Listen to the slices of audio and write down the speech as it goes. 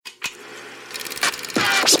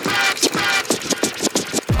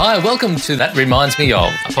Hi, welcome to That Reminds Me Of,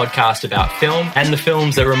 a podcast about film and the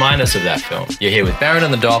films that remind us of that film. You're here with Baron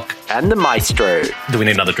and the Doc. And the Maestro. Do we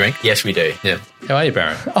need another drink? Yes, we do. Yeah. How are you,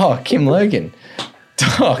 Baron? Oh, Kim Logan.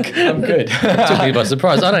 Doc, I'm good. Took me by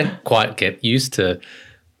surprise. I don't quite get used to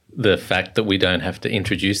the fact that we don't have to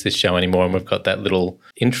introduce this show anymore and we've got that little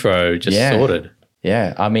intro just sorted.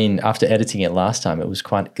 Yeah, I mean, after editing it last time, it was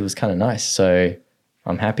kind of nice. So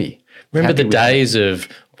I'm happy. Remember the days of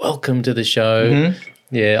welcome to the show? Mm-hmm.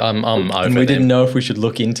 Yeah, I'm over And we didn't know if we should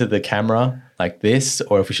look into the camera like this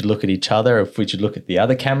or if we should look at each other or if we should look at the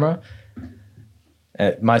other camera.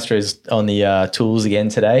 Maestro's on the tools again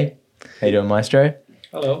today. How you doing, Maestro?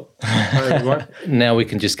 Hello. Hi, everyone. Now we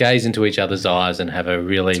can just gaze into each other's eyes and have a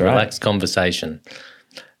really relaxed conversation.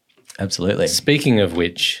 Absolutely. Speaking of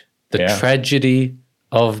which, the tragedy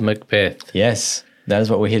of Macbeth. Yes, that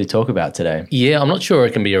is what we're here to talk about today. Yeah, I'm not sure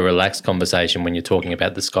it can be a relaxed conversation when you're talking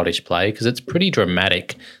about the Scottish play because it's pretty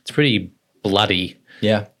dramatic. It's pretty bloody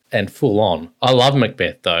and full on. I love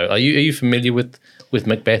Macbeth, though. Are you familiar with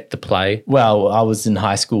Macbeth, the play? Well, I was in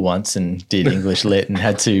high school once and did English Lit and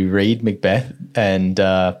had to read Macbeth. And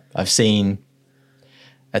I'm trying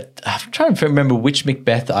to remember which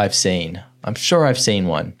Macbeth I've seen. I'm sure I've seen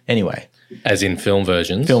one. Anyway. As in film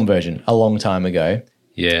versions? Film version, a long time ago.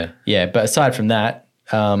 Yeah. Yeah, but aside from that,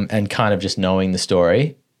 and kind of just knowing the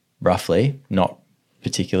story, roughly, not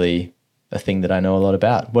particularly a thing that I know a lot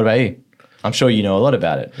about. What about you? I'm sure you know a lot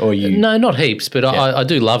about it. Or you? No, not heaps, but I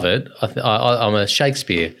do love it. I'm a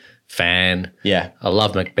Shakespeare fan. Yeah. I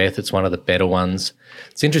love Macbeth. It's one of the better ones.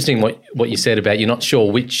 It's interesting what you said about you're not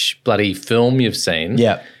sure which bloody film you've seen.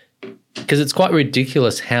 Yeah. Because it's quite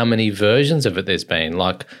ridiculous how many versions of it there's been.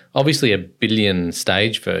 Like, obviously a billion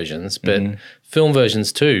stage versions, but film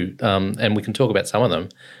versions too. And we can talk about some of them.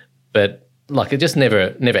 But, like, it just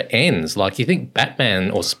never ends. Like, you think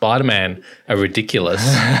Batman or Spider-Man are ridiculous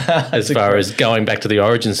as far as going back to the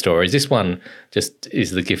origin stories. This one just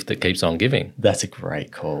is the gift that keeps on giving. That's a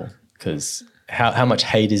great call because how much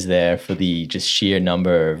hate is there for the just sheer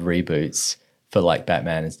number of reboots for, like,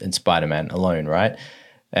 Batman and Spider-Man alone, right?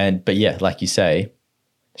 But yeah, like you say,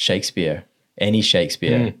 Shakespeare, any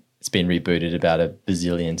Shakespeare, it's been rebooted about a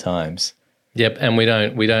bazillion times. Yep, and we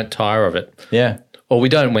don't tire of it. Yeah. Or we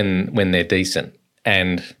don't when they're decent.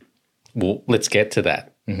 And well, let's get to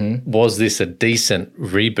that. Mm-hmm. Was this a decent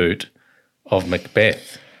reboot of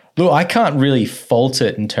Macbeth? Look, I can't really fault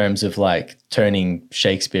it in terms of like turning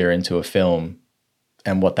Shakespeare into a film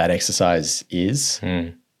and what that exercise is.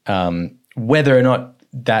 Whether or not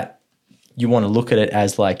that you want to look at it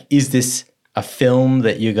as like, is this a film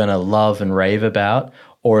that you're going to love and rave about,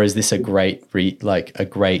 or is this a great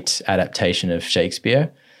adaptation of Shakespeare?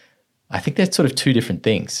 I think they're sort of two different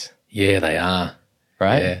things. Yeah, they are.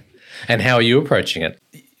 Right? Yeah. And how are you approaching it?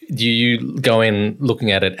 Do you go in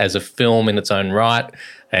looking at it as a film in its own right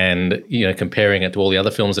and, you know, comparing it to all the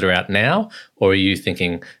other films that are out now, or are you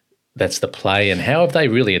thinking that's the play and how have they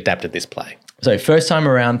really adapted this play? So first time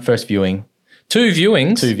around, first viewing. Two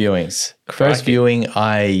viewings? Two viewings. Crikey. First viewing,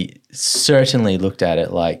 I certainly looked at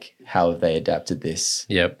it like, how have they adapted this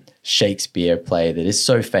Shakespeare play that is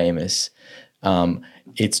so famous?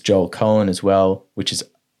 It's Joel Cohen as well, which is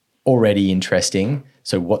already interesting.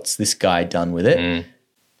 So what's this guy done with it?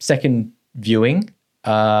 Second viewing,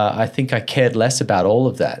 I think I cared less about all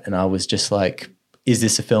of that. And I was just like, is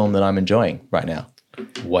this a film that I'm enjoying right now?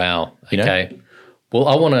 Wow. You okay. know? Well,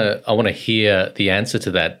 I want to hear the answer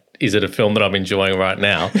to that. Is it a film that I'm enjoying right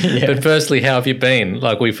now? But firstly, how have you been?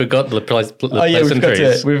 Like, we forgot the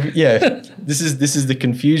pleasantries. This is the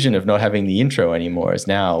confusion of not having the intro anymore. Is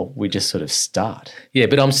now we just sort of start. Yeah,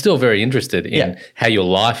 but I'm still very interested in how your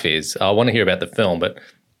life is. I want to hear about the film, but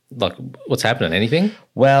like, what's happening? Anything?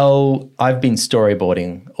 Well, I've been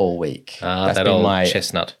storyboarding all week. That's that been old my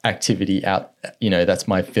chestnut activity out. You know, that's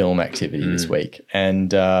my film activity this week,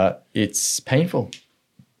 and it's painful.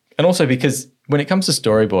 And also because when it comes to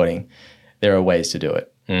storyboarding, there are ways to do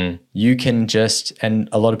it. You can just, and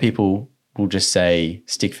a lot of people will just say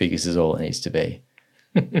stick figures is all it needs to be.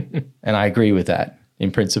 And I agree with that in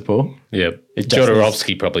principle. Yeah.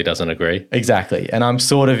 Jodorowsky probably doesn't agree. Exactly. And I'm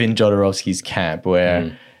sort of in Jodorowsky's camp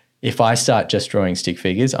where if I start just drawing stick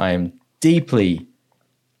figures, I am deeply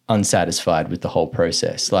unsatisfied with the whole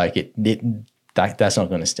process. Like that's not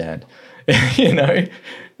going to stand. You know,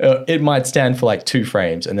 it might stand for like 2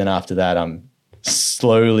 frames. And then after that, I'm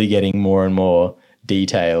slowly getting more and more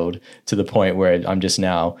detailed to the point where I'm just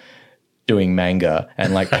now doing manga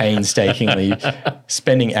and like painstakingly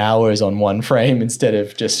spending hours on one frame instead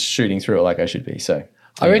of just shooting through it like I should be. So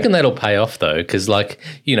I reckon that'll pay off though, because like,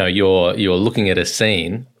 you know, you're looking at a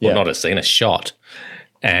scene, well, not a scene, a shot,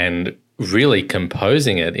 and really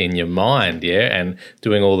composing it in your mind, and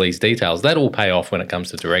doing all these details. That will pay off when it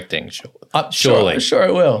comes to directing, surely. Sure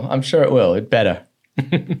it will. I'm sure it will. It better.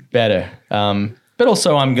 Better. But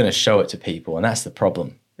also I'm going to show it to people, and that's the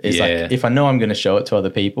problem. It's like if I know I'm going to show it to other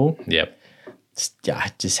people, I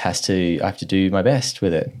just I have to do my best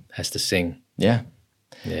with it. Has to sing. Yeah.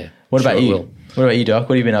 Yeah. What about you? What about you, Doc?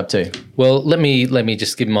 What have you been up to? Well, let me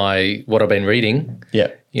just give what I've been reading.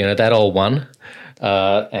 Yeah. You know, that old one.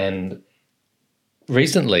 And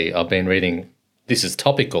recently I've been reading, this is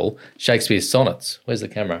topical, Shakespeare's sonnets. Where's the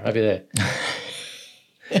camera? Over there.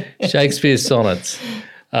 Shakespeare's sonnets.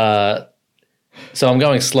 So I'm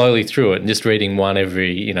going slowly through it and just reading one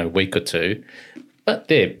every, week or two. But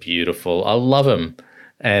they're beautiful. I love them.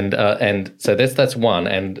 And so that's one.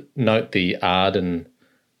 And note the Arden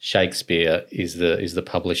Shakespeare is the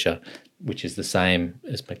publisher, which is the same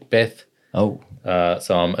as Macbeth. Oh.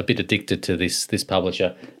 So I'm a bit addicted to this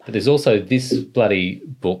publisher. But there's also this bloody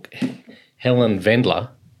book, Helen Vendler,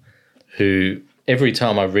 who every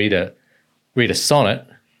time I read a sonnet,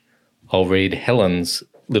 I'll read Helen's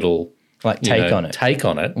little take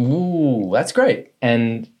on it. Ooh, that's great.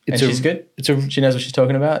 And she's good. She knows what she's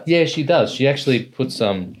talking about. Yeah, she does. She actually puts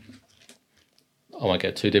I won't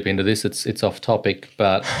go too deep into this. It's off topic,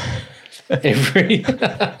 but every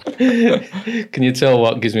can you tell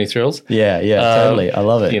what gives me thrills? Yeah, totally. I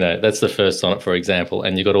love it. That's the first sonnet, for example,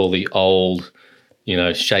 and you've got all the old,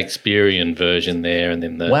 Shakespearean version there, and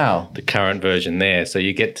then the current version there. So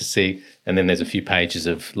you get to see, and then there's a few pages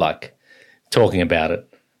of talking about it.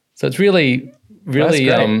 So it's really gives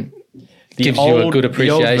you a good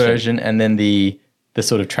appreciation. The old version and then the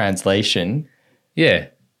sort of translation. Yeah.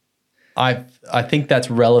 I think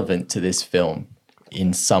that's relevant to this film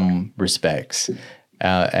in some respects.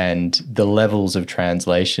 And the levels of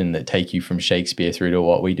translation that take you from Shakespeare through to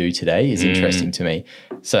what we do today is interesting to me.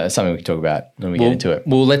 So it's something we can talk about when we get into it.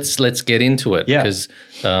 Well, let's get into it because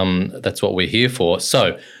that's what we're here for.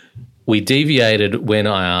 So we deviated when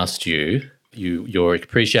I asked you're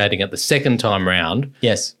appreciating it the second time round.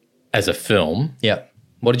 Yes. As a film. Yeah.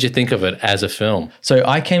 What did you think of it as a film? So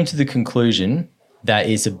I came to the conclusion that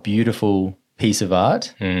it's a beautiful piece of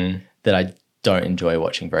art that I don't enjoy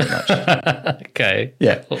watching very much. Okay.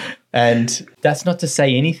 Yeah. And that's not to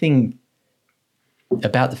say anything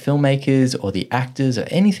about the filmmakers or the actors or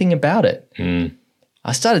anything about it.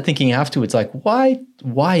 I started thinking afterwards,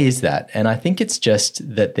 why is that? And I think it's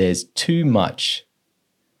just that there's too much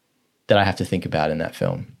that I have to think about in that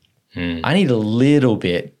film. I need a little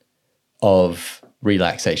bit of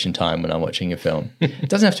relaxation time when I'm watching a film. It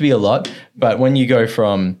doesn't have to be a lot, but when you go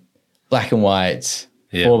from black and white,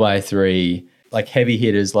 4:3, heavy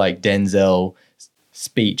hitters like Denzel,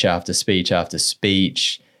 speech after speech after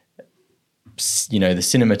speech, the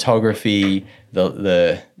cinematography,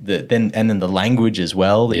 then the language as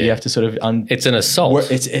well that you have to sort of it's an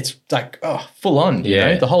assault. It's full on.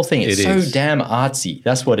 The whole thing. It's so damn artsy.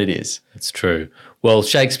 That's what it is. It's true. Well,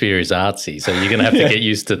 Shakespeare is artsy, so you're going to have to get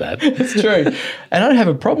used to that. It's true, and I don't have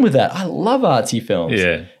a problem with that. I love artsy films.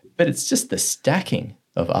 Yeah, but it's just the stacking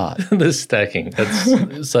of art. The stacking.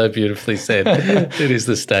 That's so beautifully said. It is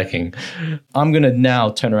the stacking. I'm going to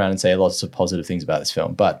now turn around and say lots of positive things about this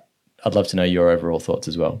film, but I'd love to know your overall thoughts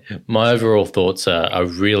as well. My overall thoughts are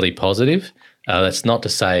really positive. That's not to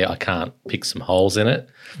say I can't pick some holes in it,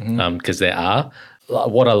 because there are.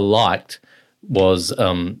 What I liked was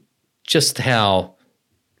just how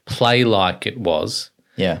play-like it was,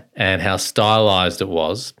 and how stylized it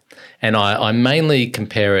was. And I mainly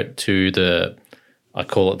compare it to I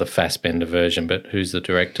call it the Fassbender version, but who's the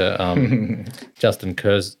director? Justin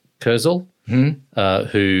Kurzel,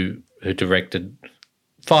 who directed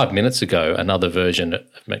 5 minutes ago another version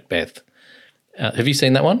of Macbeth. Have you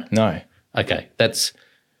seen that one? No. Okay, that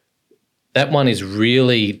one is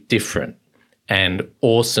really different and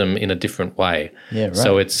awesome in a different way. Yeah, right.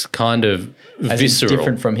 So it's kind of visceral.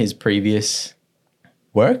 Different from his previous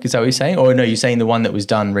work, is that what you're saying? Or no, you're saying the one that was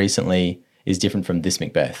done recently is different from this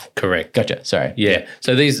Macbeth. Correct. Gotcha, sorry. Yeah.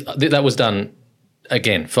 So that was done,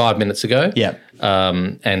 again, 5 minutes ago. Yeah.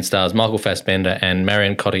 And stars Michael Fassbender and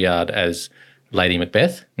Marion Cotillard as Lady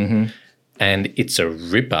Macbeth. And it's a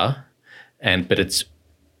ripper, but it's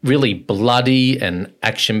really bloody and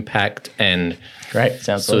action-packed and great.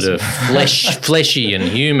 Sounds sort awesome. of fleshy and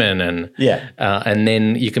human. And and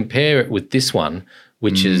then you compare it with this one,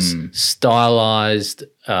 which is stylized.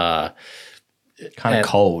 Kind of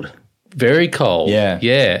cold. Very cold.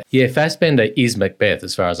 Yeah. Fassbender is Macbeth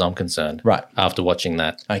as far as I'm concerned. Right. After watching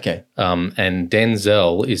that. Okay. And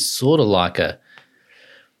Denzel is sort of like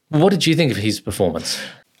what did you think of his performance?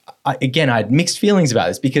 I had mixed feelings about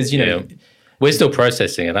this because, We're still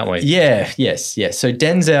processing it, aren't we? Yes. So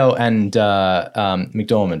Denzel and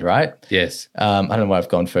McDormand, right? Yes. I don't know why I've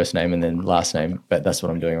gone first name and then last name, but that's what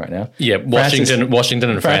I'm doing right now. Yeah, Washington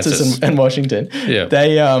and Francis. and Washington. Yeah.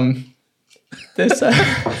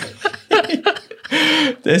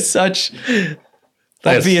 There's such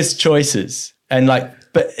obvious choices, and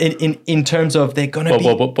but in terms of they're gonna be.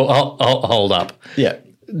 Hold up. Yeah.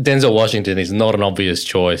 Denzel Washington is not an obvious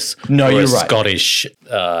choice. No, for you're a right. Scottish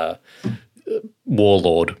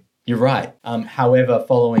warlord. You're right. However,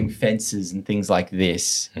 following fences and things like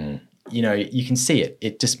this, you can see it.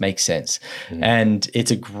 It just makes sense, and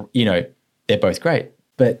it's they're both great.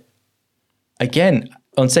 But again,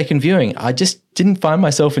 on second viewing, I just didn't find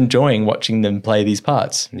myself enjoying watching them play these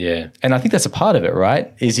parts. Yeah, and I think that's a part of it,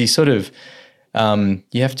 right? Is you sort of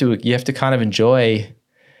you have to kind of enjoy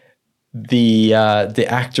the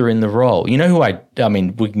actor in the role. You know who I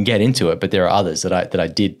mean, we can get into it, but there are others that I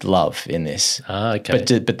did love in this.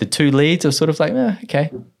 Okay. But the two leads are sort of like,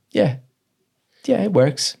 okay, yeah, it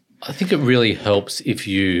works. I think it really helps if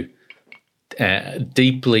you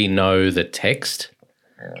deeply know the text,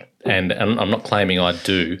 and I'm not claiming I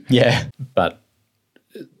do. Yeah, but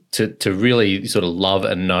to really sort of love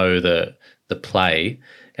and know the play,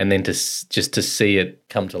 and then to see it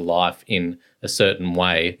come to life in a certain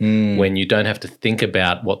way when you don't have to think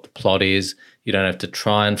about what the plot is, you don't have to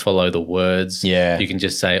try and follow the words. Yeah. You can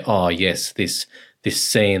just say, oh yes, this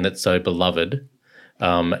scene that's so beloved,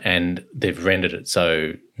 and they've rendered it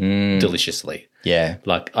so deliciously. Yeah.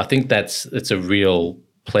 I think it's a real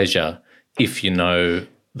pleasure if you know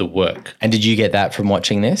the work. And did you get that from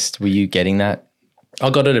watching this? Were you getting that? I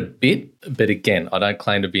got it a bit, but again, I don't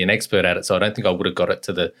claim to be an expert at it, so I don't think I would have got it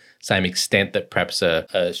to the same extent that perhaps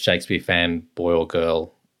a Shakespeare fan, boy or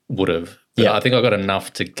girl, would have. But Yeah. I think I got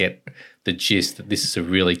enough to get the gist that this is a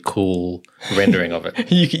really cool rendering of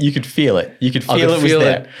it. You could feel it. You could I feel could it was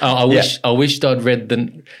there. I wished I'd read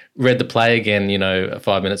the play again,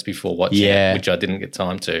 5 minutes before watching it, which I didn't get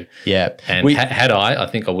time to. Yeah. And had I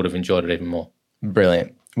think I would have enjoyed it even more.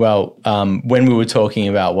 Brilliant. Well, when we were talking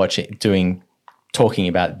about talking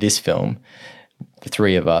about this film, the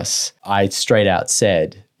three of us, I straight out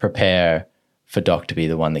said, prepare for Doc to be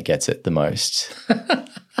the one that gets it the most.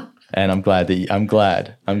 And I'm glad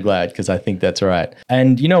because I think that's right.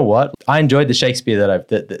 And you know what? I enjoyed the Shakespeare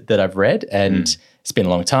that I've read, and it's been a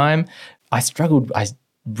long time. I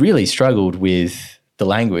really struggled with the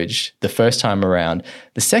language the first time around.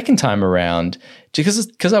 The second time around,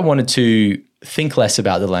 because I wanted to think less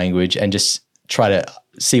about the language and just try to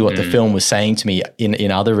see what the film was saying to me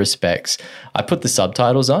in other respects, I put the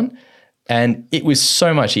subtitles on, and it was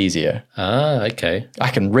so much easier. Okay. I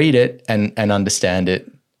can read it and understand it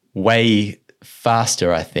way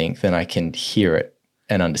faster, I think, than I can hear it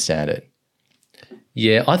and understand it.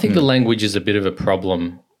 Yeah, I think the language is a bit of a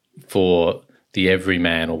problem for the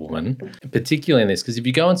everyman or woman, particularly in this, because if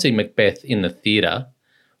you go and see Macbeth in the theatre,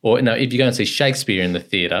 if you go and see Shakespeare in the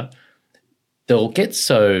theatre, they'll get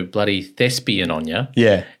so bloody thespian on you.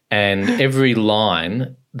 Yeah. And every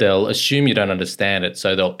line, they'll assume you don't understand it,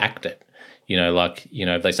 so they'll act it.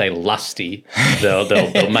 If they say lusty,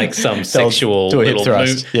 they'll make some sexual do a hip little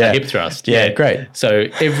thrust. move, Yeah. a hip thrust. Yeah, great. So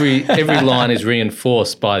every line is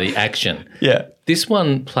reinforced by the action. Yeah. This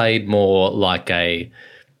one played more like a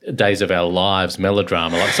Days of Our Lives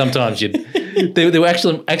melodrama. Like sometimes there were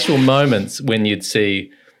actual moments when you'd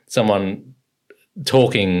see someone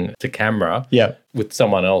talking to camera with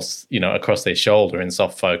someone else, across their shoulder in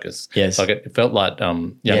soft focus. Yes. Like it felt like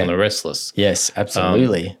Young and the Restless. Yes,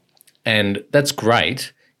 absolutely. And that's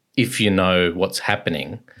great if you know what's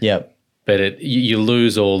happening. Yeah. But you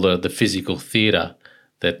lose all the physical theatre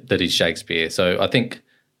that is Shakespeare. So I think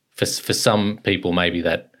for some people maybe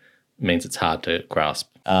that means it's hard to grasp.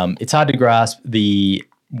 It's hard to grasp the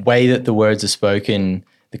way that the words are spoken,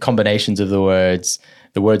 the combinations of the words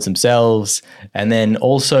themselves, and then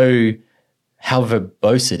also how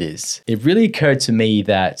verbose it is. It really occurred to me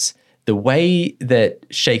that the way that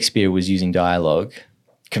Shakespeare was using dialogue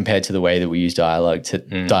compared to the way that we use dialogue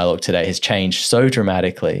today has changed so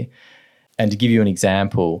dramatically. And to give you an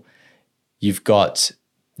example, you've got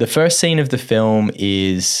the first scene of the film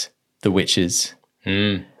is the witches.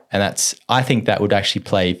 And I think that would actually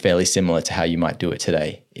play fairly similar to how you might do it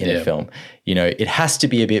today in a film. It has to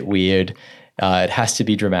be a bit weird. It has to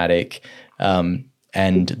be dramatic. And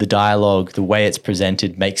the dialogue, the way it's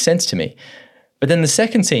presented makes sense to me. But then the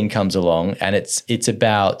second scene comes along, and it's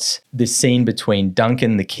about this scene between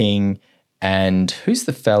Duncan the King and who's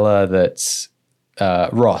the fella that's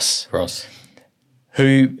Ross. Ross.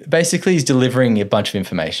 Who basically is delivering a bunch of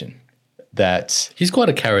information that He's quite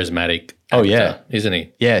a charismatic actor, Oh, yeah. isn't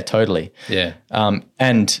he? yeah, totally. Yeah.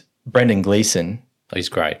 And Brendan Gleeson He's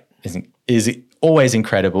great. is always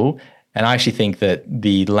incredible, and I actually think that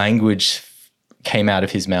the language came out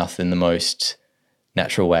of his mouth in the most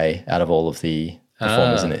natural way out of all of the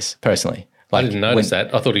performers in this. Personally, I didn't notice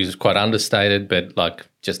that. I thought he was quite understated, but like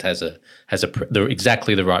just has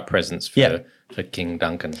exactly the right presence for King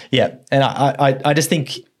Duncan. Yeah, and I just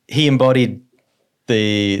think he embodied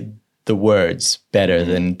the words better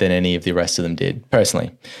than any of the rest of them did.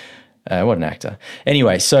 Personally, what an actor.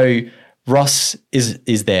 Anyway, so Ross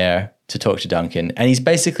is there to talk to Duncan, and he's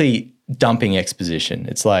basically dumping exposition.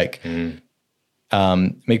 It's like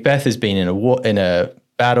Macbeth has been in a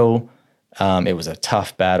battle. It was a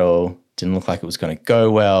tough battle. Didn't look like it was going to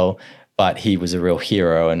go well, but he was a real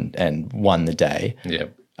hero and won the day. Yeah.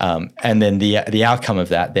 And then the outcome of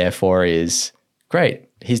that, therefore, is great.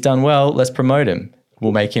 He's done well. Let's promote him.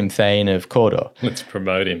 We'll make him Thane of Cawdor. Let's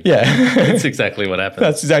promote him. Yeah. That's exactly what happens.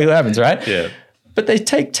 That's exactly what happens, right? Yeah. But they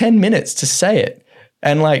take 10 minutes to say it.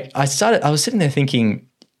 And like I was sitting there thinking,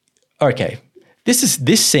 okay,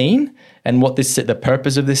 this scene and what the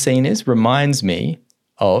purpose of this scene reminds me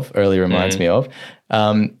of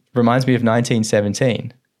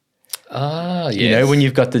 1917. Ah, yes. You know, when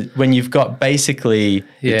you've got basically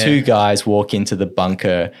the two guys walk into the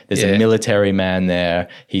bunker, there's a military man there.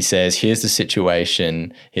 He says, here's the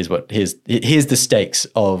situation, here's the stakes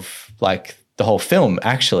of like the whole film,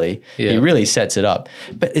 actually. Yeah. He really sets it up.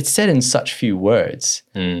 But it's said in such few words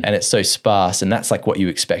and it's so sparse, and that's like what you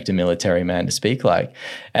expect a military man to speak like.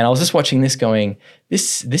 And I was just watching this going,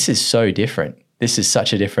 this is so different. This is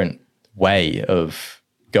such a different way of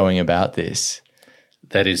going about this.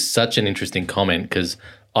 That is such an interesting comment because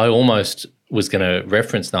I almost was going to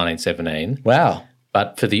reference 1917. Wow.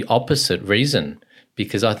 But for the opposite reason,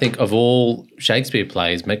 because I think of all Shakespeare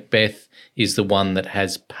plays, Macbeth is the one that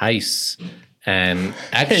has pace and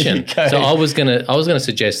action. So I was gonna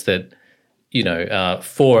suggest that, you know,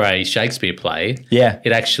 for a Shakespeare play,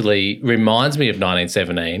 it actually reminds me of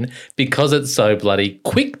 1917 because it's so bloody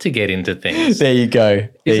quick to get into things. There you go.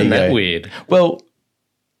 Isn't that weird? Well,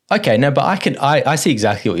 okay, no, but I see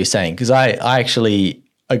exactly what you're saying because I actually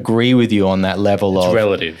agree with you on that level It's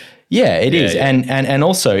relative. Yeah, it is. Yeah. And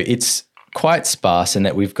also it's quite sparse in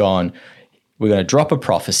that we're going to drop a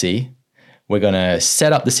prophecy. We're going to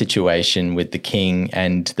set up the situation with the king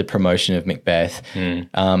and the promotion of Macbeth.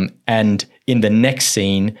 And in the next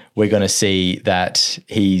scene, we're going to see that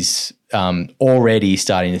he's already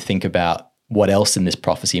starting to think about what else in this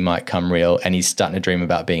prophecy might come real, and he's starting to dream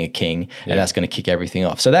about being a king, and that's going to kick everything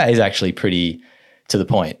off. So that is actually pretty to the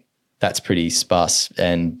point. That's pretty sparse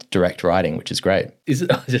and direct writing, which is great.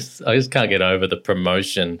 I just can't get over the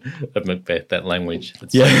promotion of Macbeth, that language.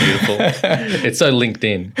 It's so beautiful. It's so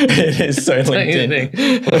LinkedIn. It is so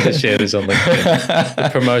LinkedIn. I'll have to share this on LinkedIn. The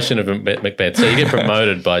promotion of Macbeth. So you get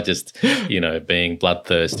promoted by just, you know, being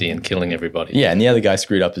bloodthirsty and killing everybody. Yeah, and the other guy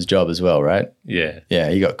screwed up his job as well, right? Yeah. Yeah,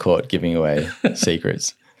 he got caught giving away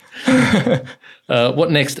secrets. What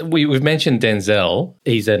next? We've mentioned Denzel.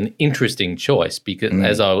 He's an interesting choice because,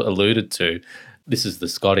 as I alluded to, this is the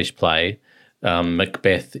Scottish play.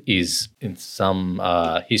 Macbeth is, in some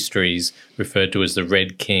histories, referred to as the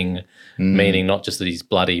Red King, meaning not just that he's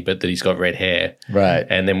bloody, but that he's got red hair. Right.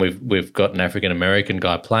 And then we've got an African American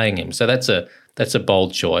guy playing him. So that's a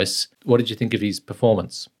bold choice. What did you think of his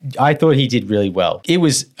performance? I thought he did really well. It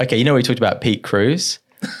was okay. You know, we talked about Pete Cruz.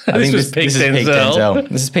 I think This is peak Denzel.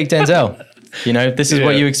 This is peak Denzel. You know, this is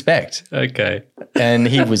what you expect. Okay. And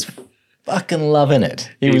he was fucking loving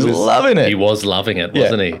it. He was loving it. He was loving it,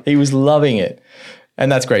 wasn't he? He was loving it.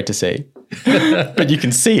 And that's great to see. But you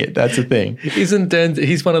can see it. That's the thing. Isn't Denzel,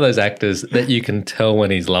 he's one of those actors that you can tell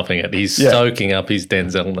when he's loving it. He's soaking up his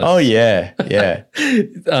Denzelness. Oh, yeah. Yeah.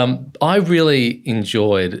 I really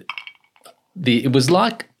enjoyed it was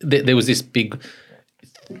like there was this big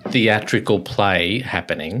theatrical play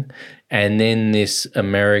happening, and then this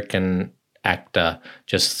American actor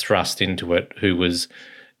just thrust into it who was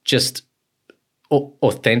just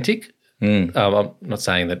authentic. I'm not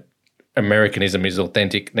saying that Americanism is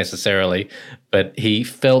authentic necessarily, but he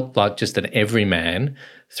felt like just an everyman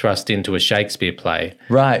thrust into a Shakespeare play.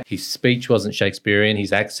 Right. His speech wasn't Shakespearean.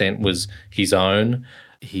 His accent was his own.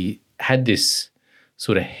 He had this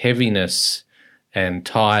sort of heaviness and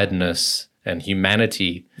tiredness and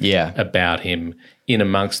humanity about him in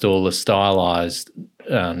amongst all the stylized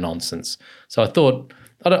nonsense. So I thought,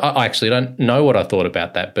 I actually don't know what I thought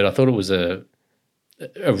about that, but I thought it was a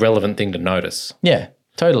relevant thing to notice. Yeah,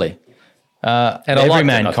 totally. And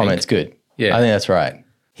everyman comment's good. Yeah. I think that's right.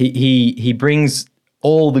 He brings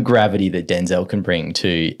all the gravity that Denzel can bring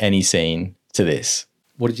to any scene to this.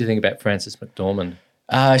 What did you think about Frances McDormand?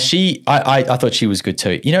 I thought she was good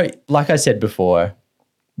too. You know, like I said before,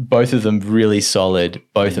 both of them really solid,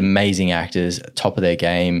 both amazing actors, top of their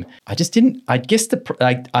game. I just didn't. I guess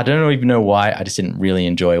I don't even know why. I just didn't really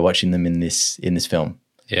enjoy watching them in this film.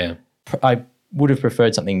 Yeah, I would have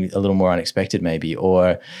preferred something a little more unexpected, maybe,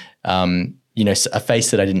 or you know, a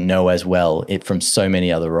face that I didn't know as well from so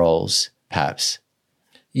many other roles, perhaps.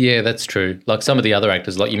 Yeah, that's true. Like some of the other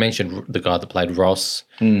actors, like you mentioned, the guy that played Ross,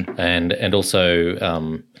 and also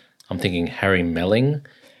I'm thinking Harry Melling,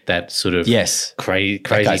 that sort of crazy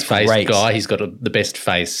face great guy. He's got the best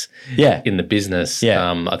face in the business.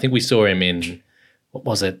 Yeah. I think we saw him in, what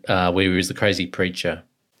was it, where he was the crazy preacher.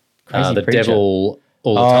 The Preacher. Devil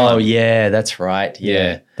All the Time. Oh, yeah, that's right.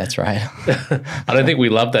 Yeah, that's right. I don't think we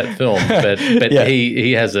love that film, but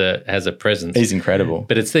he has a presence. He's incredible.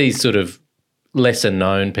 But it's these sort of lesser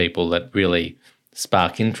known people that really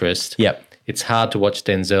spark interest. Yep. It's hard to watch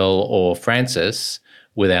Denzel or Frances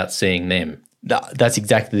without seeing them. That's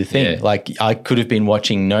exactly the thing. Yeah. Like I could have been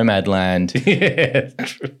watching Nomadland,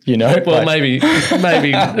 you know? Well, like, maybe not.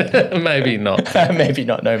 maybe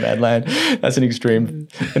not Nomadland. That's an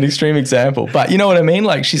extreme example. But you know what I mean?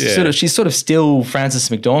 Like she's sort of still Frances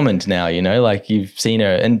McDormand now, you know? Like you've seen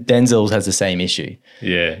her, and Denzel has the same issue.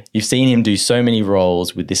 Yeah. You've seen him do so many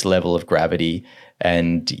roles with this level of gravity,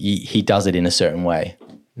 and he does it in a certain way.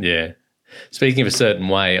 Yeah. Speaking of a certain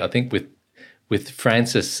way, I think with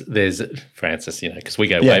Frances, there's Frances, you know, because we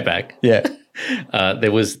go way back. Yeah.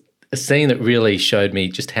 There was a scene that really showed me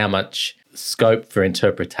just how much scope for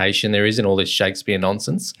interpretation there is in all this Shakespeare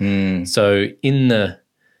nonsense. So in the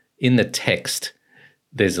text,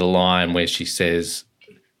 there's a line where she says,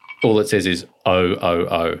 all it says is "oh, oh,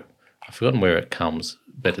 oh." I've forgotten where it comes,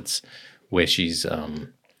 but it's where she's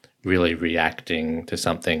really reacting to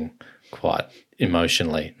something quite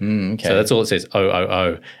emotionally. Okay. So that's all it says, "oh, oh,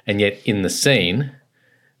 oh." And yet in the scene,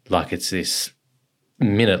 like it's this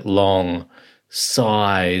minute-long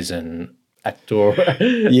sighs and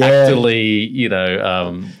actorly, you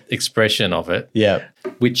know, expression of it. Yeah.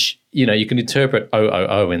 Which, you know, you can interpret "oh, oh,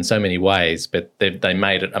 oh" in so many ways, but they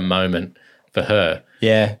made it a moment for her.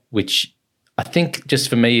 Yeah. Which I think just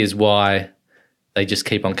for me is why they just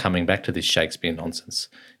keep on coming back to this Shakespeare nonsense,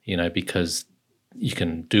 you know, because you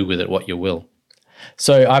can do with it what you will.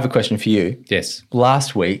 So I have a question for you. Yes.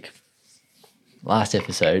 Last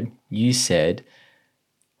episode, you said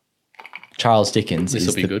Charles Dickens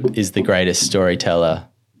is the greatest storyteller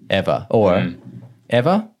ever, or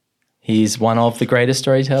ever. He's one of the greatest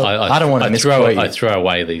storytellers. I don't want to misquote you. I throw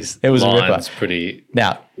away these It was lines a ripper. pretty.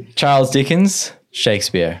 Now, Charles Dickens,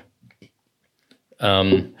 Shakespeare.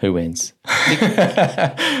 Who wins?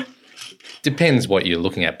 Depends what you're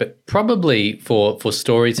looking at, but probably for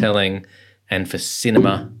storytelling and for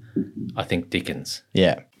cinema, I think Dickens.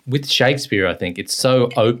 Yeah. With Shakespeare, I think it's so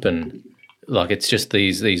open, like it's just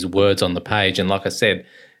these words on the page, and like I said,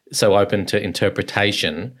 so open to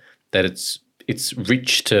interpretation that it's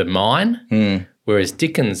rich to mine. Whereas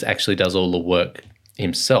Dickens actually does all the work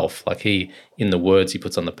himself. Like in the words he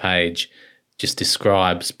puts on the page, just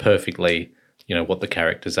describes perfectly, you know, what the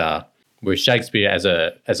characters are. Whereas Shakespeare, as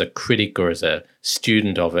a critic or as a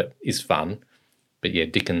student of it, is fun, but yeah,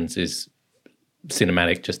 Dickens is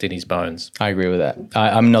cinematic just in his bones. I agree with that.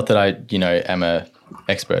 I'm not that I, you know, am a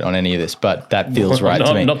expert on any of this, but that feels right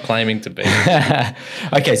to me. I'm not claiming to be.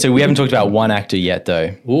 Okay, so we haven't talked about one actor yet,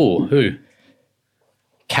 though. Ooh, who?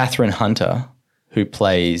 Catherine Hunter, who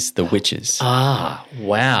plays the witches. Ah,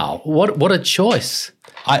 wow! What a choice.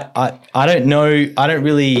 I don't know. I don't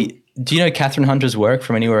really. Do you know Catherine Hunter's work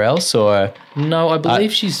from anywhere else, or? No, I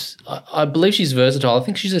believe she's versatile. I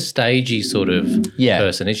think she's a stagey sort of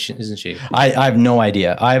person, isn't she? I have no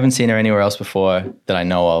idea. I haven't seen her anywhere else before that I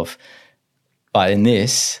know of. But in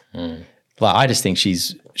this, like, I just think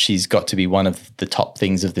she's got to be one of the top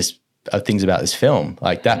things things about this film.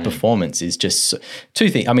 Like that performance is just two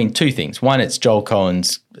things. One, it's Joel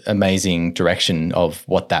Coen's amazing direction of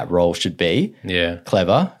what that role should be. Yeah.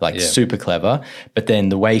 Clever, super clever. But then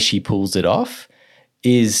the way she pulls it off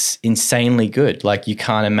is insanely good. Like you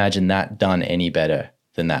can't imagine that done any better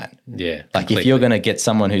than that. Yeah. Like if you're going to get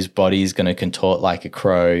someone whose body is going to contort like a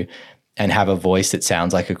crow and have a voice that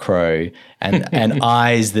sounds like a crow and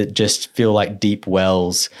eyes that just feel like deep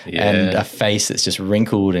wells and a face that's just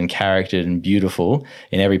wrinkled and charactered and beautiful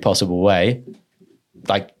in every possible way,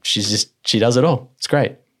 like she does it all. It's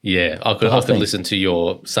great. Yeah, I could listen to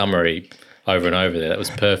your summary over and over there. That was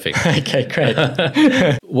perfect. Okay, great.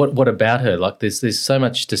 What about her? Like there's so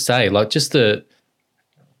much to say. Like just the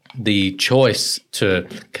the choice to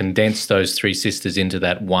condense those three sisters into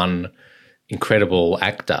that one incredible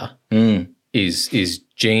actor is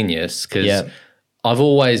genius, because Yeah. I've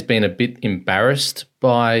always been a bit embarrassed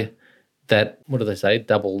by that. What do they say?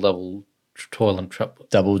 Double toil and trouble.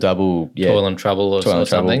 Double, yeah. Toil and trouble or, Toil and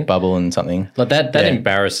trouble, something. bubble and something. Like that Yeah.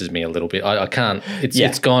 embarrasses me a little bit. I can't.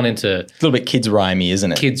 It's gone into A little bit kids rhymey,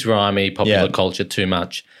 isn't it? kids rhymey popular Yeah. culture too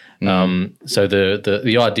much. So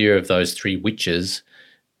the idea of those three witches,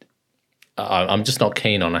 I'm just not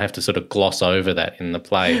keen on. I have to sort of gloss over that in the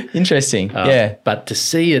play. Interesting. Yeah. But to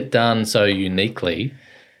see it done so uniquely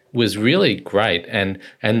was really great, and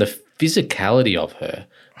the physicality of her.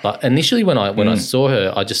 But initially, when I saw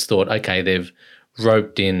her, I just thought, okay, they've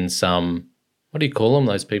roped in some. What do you call them?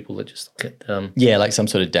 Those people that just get Yeah, like some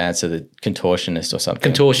sort of dancer, the contortionist or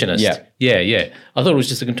something. contortionist. Yeah. yeah. I thought it was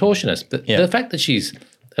just a contortionist, but Yeah. the fact that she's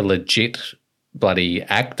a legit bloody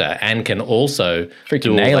actor and can also Freaking do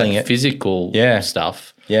all nailing that it. physical Yeah.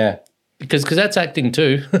 stuff. Yeah. Because that's acting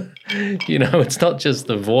too. It's not just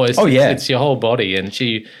the voice. Oh, yeah. It's your whole body, and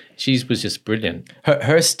she was just brilliant.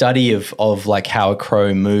 Her study of like how a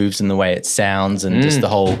crow moves and the way it sounds and just the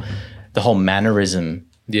whole mannerism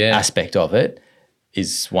Yeah. aspect of it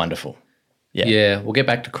is wonderful. Yeah, we'll get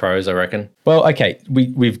back to crows, I reckon. Well, okay,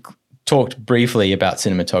 we've talked briefly about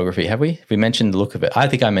cinematography, have we? We mentioned the look of it. I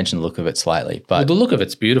think I mentioned the look of it slightly, Well, but the look of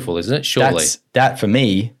it's beautiful, isn't it? Surely. that for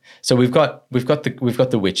me. So we've got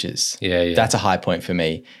the witches. Yeah. That's a high point for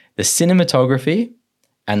me. The cinematography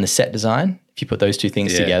and the set design, if you put those two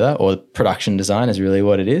things Yeah. together, or production design is really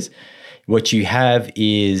what it is. What you have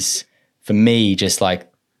is, for me, just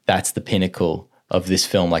like that's the pinnacle of this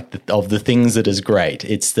film, like of the things that is great.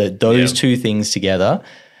 It's those two things together.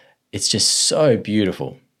 It's just so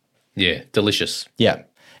beautiful. Yeah, delicious. Yeah.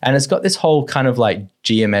 And it's got this whole kind of like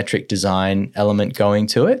geometric design element going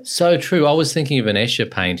to it. So true. I was thinking of an Escher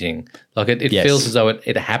painting. Like it Yes. feels as though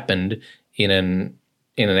it happened in an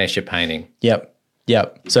Escher painting. Yep.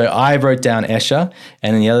 So I wrote down Escher,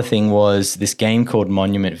 and then the other thing was this game called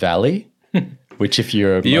Monument Valley, which if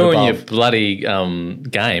you're a You and mobile- your bloody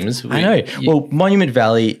games. I know. Well, Monument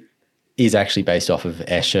Valley is actually based off of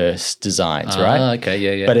Escher's designs, right? Okay,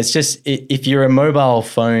 yeah. But it's just if you're a mobile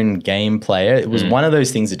phone game player, it was one of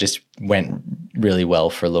those things that just went really well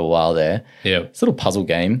for a little while there. Yeah. It's a little puzzle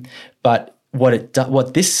game, but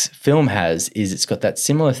what this film has is it's got that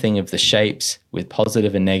similar thing of the shapes with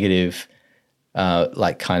positive and negative,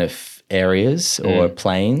 like kind of areas or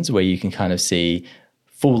planes where you can kind of see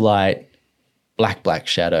full light, black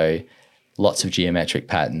shadow, lots of geometric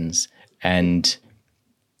patterns, and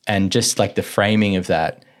just like the framing of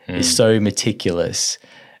that is so meticulous.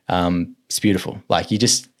 It's beautiful. Like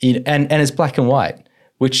and it's black and white,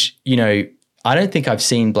 which, I don't think I've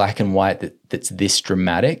seen black and white that's this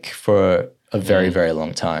dramatic for a very, very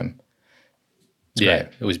long time. Yeah,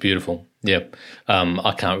 it was beautiful. Yeah.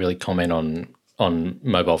 I can't really comment on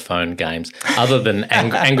mobile phone games other than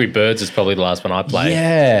Angry Birds is probably the last one I played.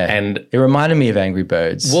 Yeah. And it reminded me of Angry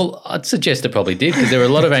Birds. well, I'd suggest it probably did, because there were a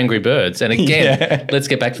lot of Angry Birds. And again, let's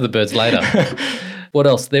get back to the birds later. What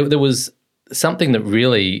else? There was something that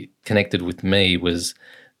really connected with me was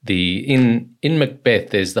in Macbeth,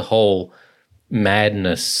 there's the whole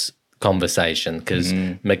madness conversation, because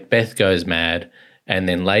Macbeth goes mad and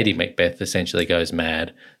then Lady Macbeth essentially goes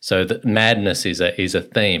mad. So the madness is a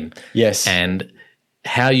theme. Yes. And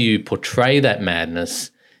how you portray that madness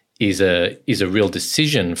is a real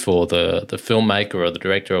decision for the filmmaker or the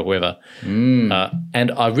director or whoever.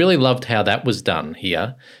 And I really loved how that was done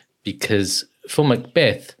here, because for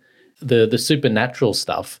Macbeth, the supernatural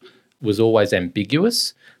stuff was always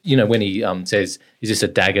ambiguous. When he says, "Is this a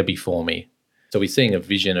dagger before me?" So he's seeing a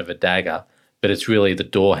vision of a dagger, but it's really the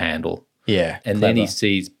door handle. Yeah. And then he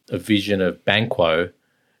sees a vision of Banquo,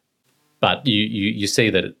 but you see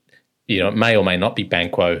that it may or may not be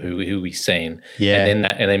Banquo who he's seen. Yeah. And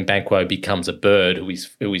then Banquo becomes a bird who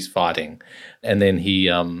he's fighting, and then he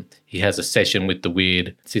has a session with the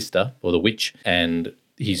weird sister or the witch, and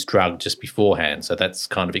he's drugged just beforehand. So that's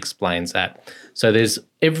kind of explains that. So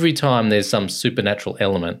every time there's some supernatural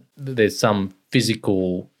element, there's some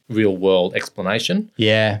physical real world explanation.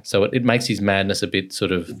 Yeah. So it makes his madness a bit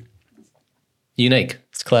sort of unique.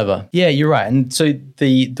 It's clever. Yeah, you're right. And so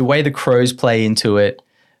the way the crows play into it,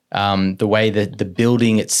 the way that the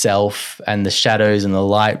building itself and the shadows and the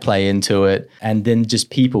light play into it, and then just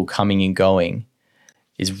people coming and going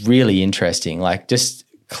is really interesting. Like just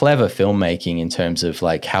clever filmmaking in terms of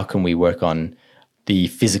like how can we work on the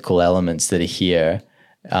physical elements that are here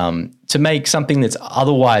to make something that's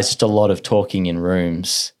otherwise just a lot of talking in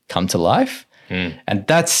rooms come to life. And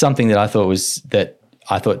that's something that I thought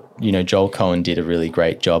I thought, Joel Cohen did a really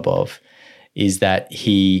great job of is that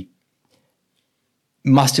he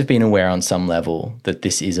must have been aware on some level that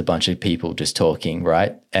this is a bunch of people just talking,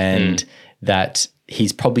 right? And that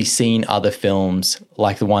he's probably seen other films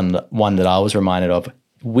like the one that I was reminded of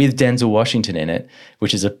with Denzel Washington in it,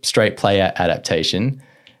 which is a straight play adaptation,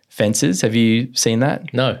 Fences. Have you seen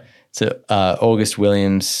that? No. So August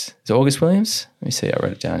Williams. Is it August Williams? Let me see. I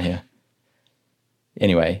wrote it down here.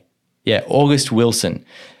 Anyway, yeah, August Wilson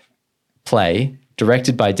play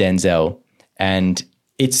directed by Denzel, and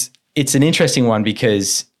it's an interesting one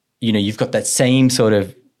because you've got that same sort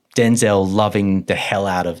of Denzel loving the hell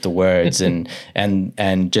out of the words and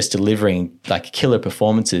just delivering like killer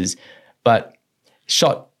performances, but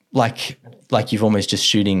shot like you've almost just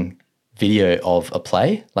shooting video of a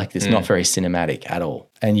play. Like it's not very cinematic at all.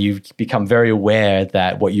 And you become very aware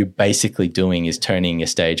that what you're basically doing is turning a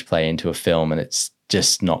stage play into a film, and it's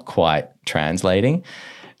just not quite translating.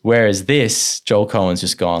 Whereas this, Joel Cohen's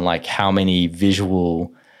just gone like, how many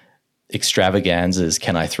visual extravaganzas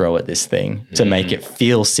can I throw at this thing to make it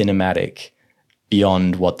feel cinematic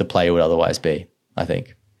beyond what the play would otherwise be, I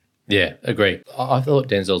think. Yeah, agree. I thought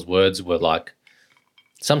Denzel's words were like,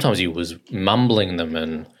 sometimes he was mumbling them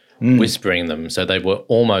and whispering them, so they were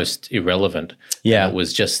almost irrelevant. Yeah. And it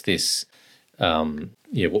was just this, what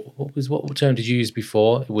term did you use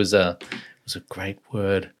before? It was a great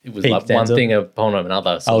word. It was like one thing upon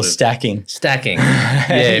another. Stacking. Stacking.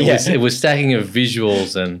 Yeah, it was stacking of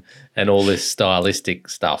visuals and all this stylistic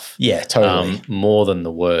stuff. Yeah, totally. More than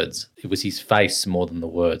the words. It was his face more than the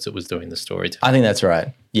words that was doing the storytelling. I think that's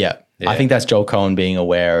right. Yeah. I think that's Joel Cohen being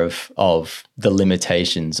aware of the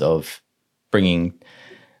limitations of bringing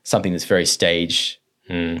something that's very stage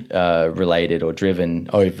related or driven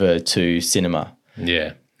over to cinema.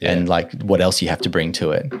 Yeah. And like what else you have to bring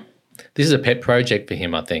to it. This is a pet project for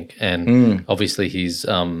him, I think. And obviously he's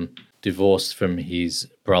divorced from his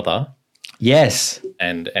brother. Yes.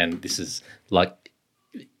 And this is like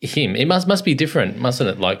him. It must be different, mustn't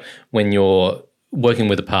it? Like when you're working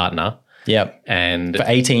with a partner. Yep. And for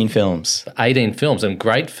 18 films. 18 films and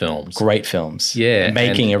great films. Great films. Yeah. And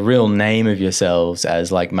making a real name of yourselves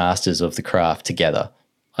as like masters of the craft together.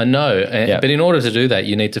 I know. But in order to do that,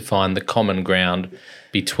 you need to find the common ground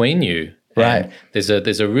between you. Right. And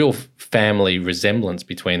there's a real family resemblance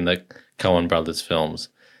between the Coen brothers films,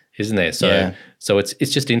 isn't there? So it's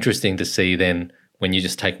just interesting to see then when you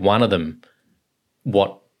just take one of them,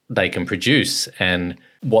 what they can produce and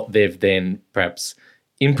what they've then perhaps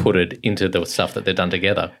inputted into the stuff that they've done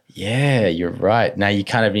together. Yeah, you're right. Now you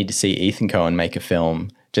kind of need to see Ethan Coen make a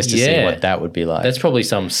film just to see what that would be like. That's probably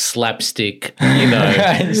some slapstick,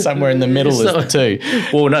 somewhere in the middle of the two.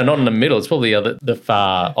 Well, no, not in the middle. It's probably the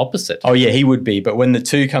far opposite. Oh yeah, he would be. But when the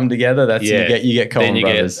two come together, that's you get Coen then you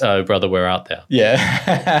brothers. Get, oh brother, we're out there.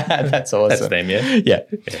 Yeah, that's awesome. That's them.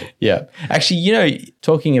 Yeah. Actually,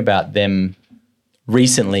 talking about them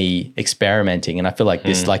recently experimenting, and I feel like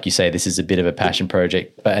this, like you say, this is a bit of a passion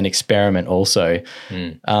project, but an experiment also.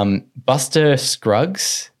 Buster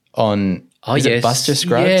Scruggs on. Oh, is it Buster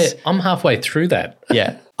Scruggs? Yeah, I'm halfway through that.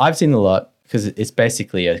 Yeah, I've seen a lot because it's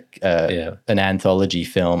basically an anthology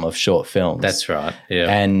film of short films. That's right.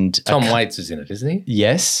 Yeah, and Tom Waits is in it, isn't he?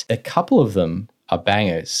 Yes, a couple of them are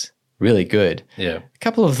bangers, really good. Yeah, a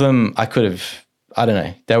couple of them I could have, I don't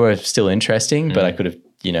know, they were still interesting, but I could have,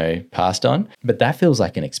 passed on. But that feels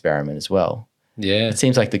like an experiment as well. Yeah. It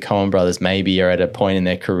seems like the Coen brothers maybe are at a point in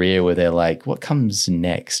their career where they're like, what comes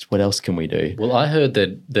next? What else can we do? Well, I heard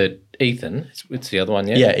that Ethan, it's the other one,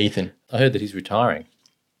 yeah? Yeah, Ethan. I heard that he's retaring.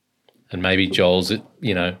 And maybe Joel's,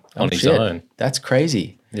 on his own. That's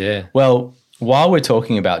crazy. Yeah. Well, while we're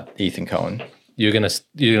talking about Ethan Coen. You're gonna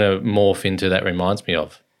morph into that reminds me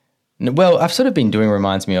of. Well, I've sort of been doing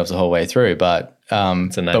reminds me of the whole way through, but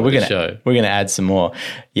it's the name of the show. We're going to add some more.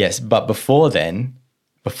 Yes, but before then,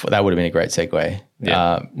 that would have been a great segue.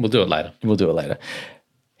 Yeah, we'll do it later.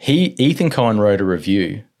 Ethan Coen wrote a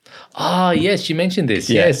review. Oh, yes, you mentioned this.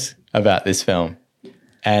 Yes. About this film.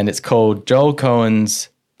 And it's called Joel Coen's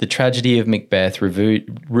The Tragedy of Macbeth,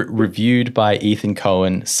 reviewed by Ethan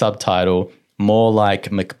Coen, subtitle, More Like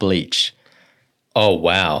McBleach. Oh,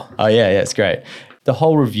 wow. Oh, yeah, it's great. The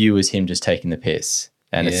whole review is him just taking the piss,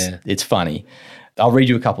 and it's funny. I'll read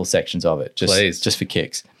you a couple sections of it, just for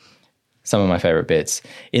kicks. Some of my favorite bits.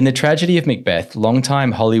 In The Tragedy of Macbeth,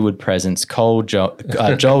 longtime Hollywood presence Joel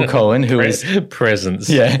Coen, who is presence.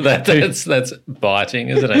 Yeah, that's biting,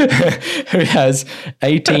 isn't it? Who has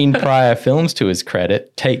 18 prior films to his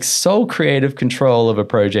credit, takes sole creative control of a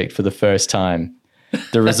project for the first time.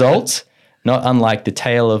 The result: not unlike the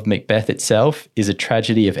tale of Macbeth itself, is a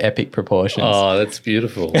tragedy of epic proportions. Oh, that's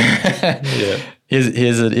beautiful. Yeah.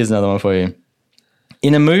 Here's another one for you.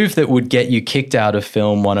 In a move that would get you kicked out of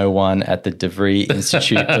Film 101 at the DeVry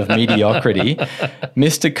Institute of Mediocrity,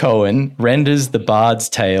 Mr. Cohen renders the Bard's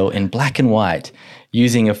Tale in black and white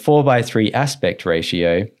using a 4:3 aspect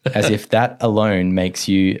ratio, as if that alone makes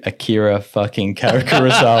you Akira fucking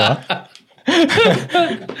Kurosawa.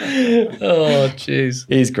 Oh, jeez.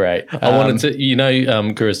 He's great. I wanted to,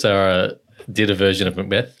 Kurosawa did a version of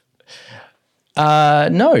Macbeth.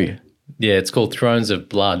 No. Yeah, it's called Thrones of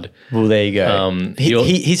Blood. Well, there you go.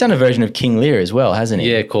 He's done a version of King Lear as well, hasn't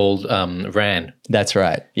he? Yeah, called Ran. That's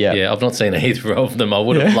right. Yeah. Yeah, I've not seen either of them. I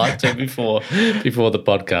would have liked to before the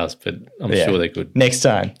podcast, but I'm sure they're good. Next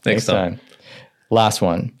time. Last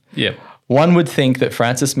one. Yeah. One would think that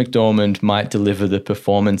Frances McDormand might deliver the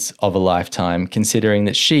performance of a lifetime, considering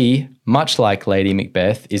that she, much like Lady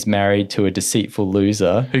Macbeth, is married to a deceitful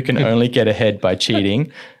loser who can only get ahead by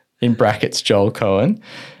cheating, in brackets Joel Cohen.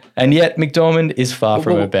 And yet McDormand is far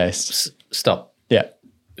from her best. Stop. Yeah.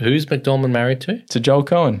 Who's McDormand married to? To Joel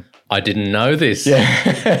Cohen. I didn't know this.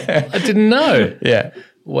 Yeah. I didn't know. Yeah.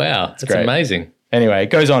 Wow. That's great. amazing. Anyway, it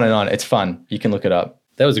goes on and on. It's fun. You can look it up.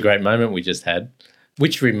 That was a great moment we just had,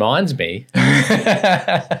 which reminds me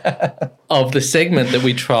of the segment that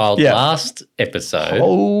we trialed last episode.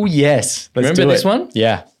 Oh, yes. Remember this one?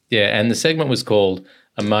 Yeah. Yeah, and the segment was called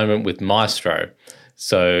A Moment with Maestro.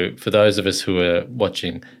 So for those of us who are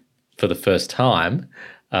watching for the first time,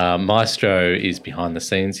 Maestro is behind the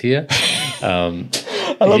scenes here. I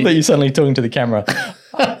love that you're suddenly talking to the camera.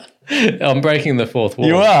 I'm breaking the fourth wall.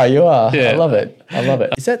 You are. Yeah. I love it.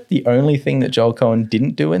 Is that the only thing that Joel Cohen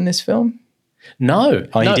didn't do in this film? No.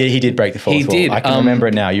 Oh, no. He did break the fourth wall. Did. I can remember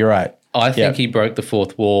it now. You're right. I think he broke the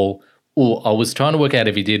fourth wall. Or I was trying to work out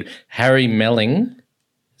if he did. Harry Melling.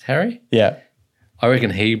 Is Harry? Yeah. I reckon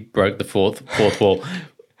he broke the fourth wall.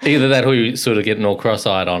 Either that or he sort of getting all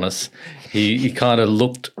cross-eyed on us. He kind of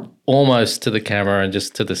looked almost to the camera and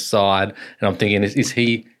just to the side. And I'm thinking, is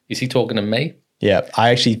he talking to me? Yeah. I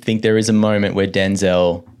actually think there is a moment where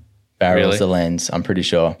Denzel barrels Really? the lens. I'm pretty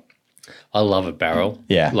sure. I love a barrel.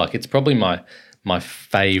 Yeah. Like it's probably my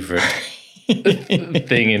favorite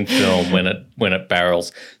thing in film when it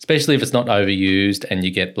barrels, especially if it's not overused and you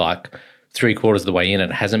get like 3/4 of the way in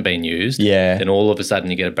and it hasn't been used. Yeah. Then all of a sudden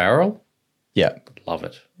you get a barrel. Yeah. Love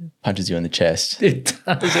it. Punches you in the chest. It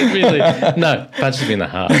does. It really. No, punches me in the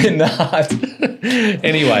heart. In the heart.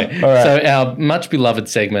 Anyway, so our much beloved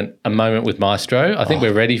segment, A Moment with Maestro. I think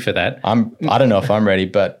we're ready for that. I don't know if I'm ready,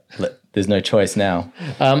 but there's no choice now.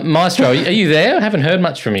 Maestro, are you there? I haven't heard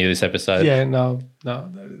much from you this episode. Yeah, no.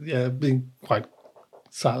 Yeah, I've been quite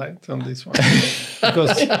silent on this one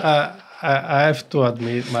because I have to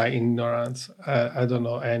admit my ignorance. I don't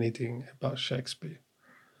know anything about Shakespeare.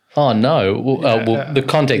 Oh no! Well, the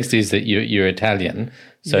context is that you're Italian,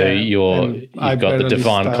 so you've got the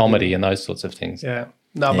Divine Comedy and those sorts of things. Yeah,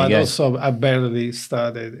 no, but also I barely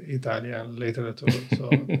studied Italian literature, so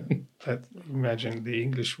imagine the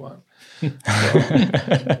English one. So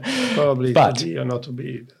probably to be or not to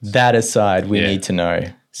be. That aside, we need to know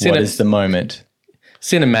what is the moment.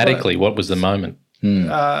 Cinematically, what was the moment?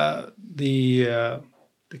 The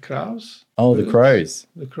crows. Oh, the crows.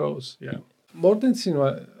 The crows, yeah. More than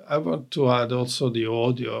cinema, I want to add also the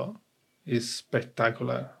audio is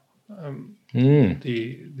spectacular.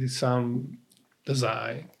 The sound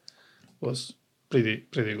design was pretty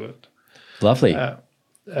good. Lovely.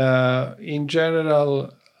 In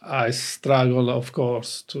general, I struggle, of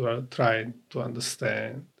course, to try to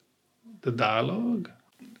understand the dialogue.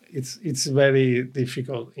 It's very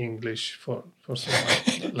difficult English for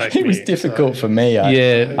someone like It me. was difficult for me.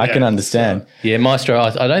 I can understand. Yeah, Maestro,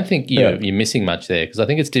 I don't think you're missing much there because I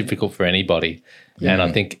think it's difficult for anybody. And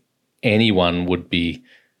I think anyone would be,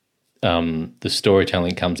 the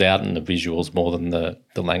storytelling comes out in the visuals more than the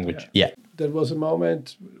language. Yeah. There was a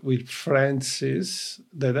moment with Francis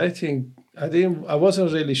that I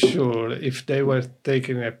wasn't really sure if they were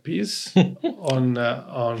taking a piece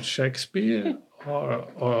on Shakespeare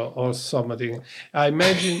or something. I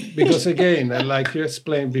imagine, because again, like you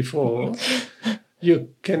explained before,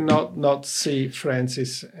 you cannot not see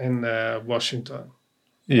Francis and Washington.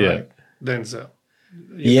 Like Denzel.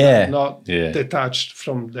 You're not detached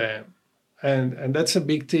from them. And that's a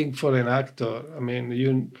big thing for an actor. I mean,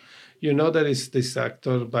 you know there is this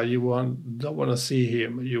actor, but you don't want to see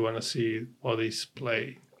him. You want to see what he's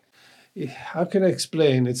playing. How can I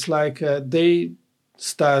explain? It's like they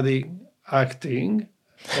study acting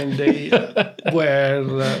and they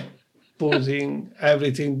were putting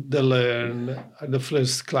everything they learned at the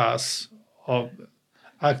first class of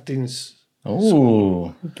acting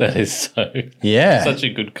Oh, That is so yeah. such a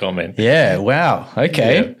good comment. Yeah. Wow.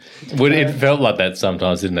 Okay. Yeah. Well, it felt like that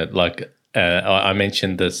sometimes, didn't it? Like I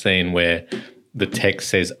mentioned the scene where the text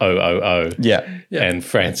says "oh." Yeah. And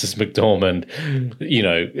Frances McDormand,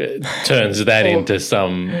 turns that into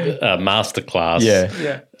some masterclass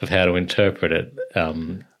Yeah. of how to interpret it.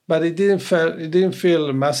 But it didn't feel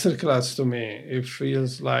a masterclass to me. It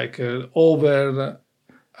feels like over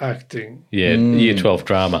acting. Yeah, Year 12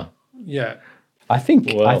 drama. Yeah. I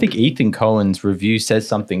think Wow. Ethan Cohen's review says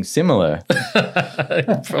something similar.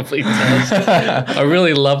 It probably does. I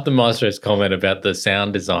really love the Maestro's comment about the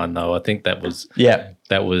sound design, though. I think that was Yeah.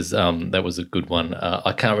 that was a good one.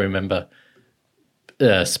 I can't remember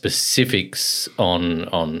specifics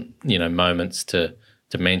on moments to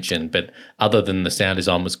mention, but other than the sound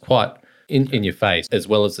design was quite in your face, as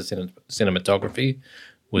well as the cinematography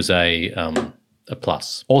was a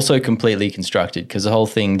plus. Also completely constructed because the whole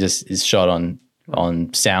thing just is shot on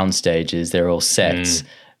sound stages. They're all sets.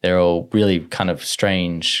 They're all really kind of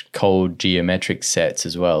strange, cold geometric sets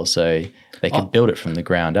as well. So they could build it from the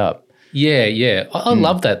ground up. Yeah. I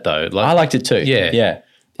love that though. Like, I liked it too. Yeah. Yeah.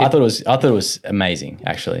 I thought it was amazing,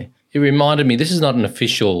 actually. it reminded me. This is not an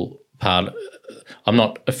official part. I'm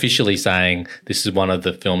not officially saying this is one of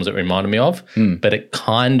the films it reminded me of, but it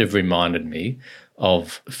kind of reminded me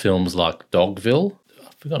of films like Dogville.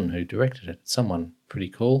 I've forgotten who directed it. It's someone pretty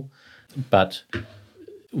cool, but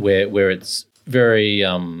where it's very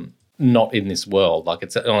not in this world. Like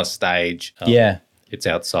it's on a stage. Yeah. It's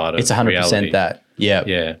outside of It's 100% reality. that. Yeah.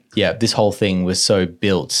 Yeah. Yeah. This whole thing was so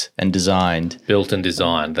built and designed. Built and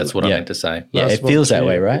designed. That's what I Yeah. meant to say. Yeah. Lars It feels von that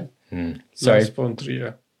way, Trier. right? Sorry. Lars von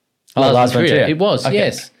Trier. Lars von Trier. It was, Okay.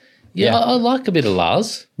 yes. Yeah, Yeah. I like a bit of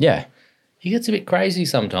Lars. Yeah. He gets a bit crazy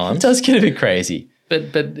sometimes. It does get a bit crazy.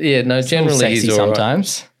 But yeah, no, A little generally sexy he's all right.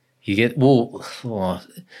 sometimes. You get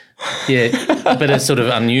yeah, but it's sort of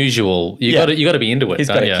unusual. You Yeah. got to be into it. He's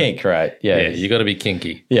don't got a you? kink, right? Yeah. Yeah, you got to be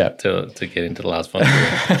kinky. Yeah. To get into the last one.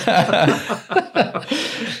 I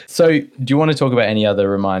So, do you want to talk about any other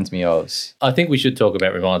reminds me ofs? think we should talk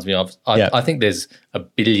about reminds me of. Yeah. I think there's a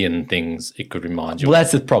billion things it could remind you. Well, of.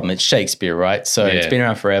 that's the problem. It's Shakespeare, right? So it's Yeah. been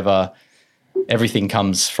around forever. Everything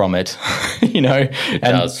comes from it, It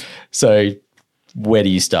does. So, where do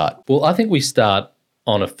you start? Well, I think we start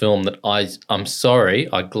on a film that I'm sorry,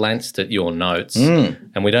 I glanced at your notes,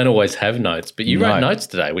 and we don't always have notes, but you No. wrote notes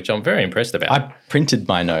today, which I'm very impressed about. I printed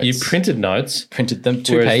my notes. You printed notes. printed them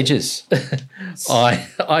 2 Whereas- pages.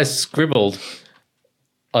 I scribbled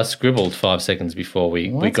 5 seconds before we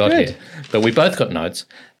that's got good. here, but we both got notes,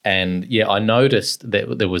 and yeah, I noticed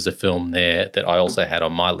that there was a film there that I also had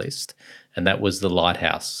on my list, and that was The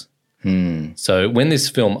Lighthouse. So when this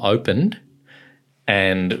film opened,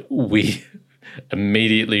 and we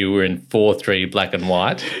immediately were in 4:3 black and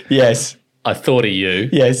white, Yes. I thought of you,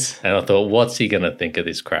 Yes. and I thought, what's he going to think of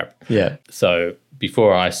this crap? Yeah. So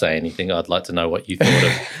before I say anything, I'd like to know what you thought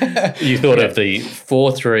of. You thought of the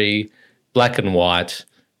 4:3 black and white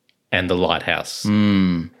and The Lighthouse.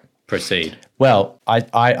 Proceed. Well,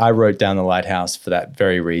 I wrote down The Lighthouse for that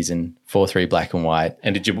very reason. 4:3 black and white.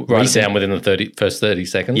 And did you write it down within the first 30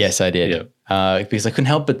 seconds? Yes, I did. Yeah. Because I couldn't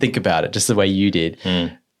help but think about it, just the way you did. Hmm.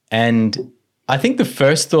 And I think the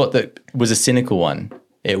first thought that was a cynical one.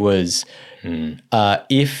 It was, Hmm.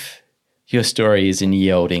 if your story is in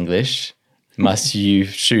ye old English, must you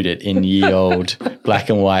shoot it in ye old black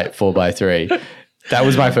and white 4:3? That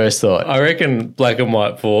was my first thought. I reckon black and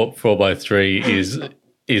white 4:3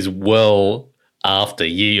 is well after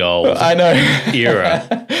ye old I know. era.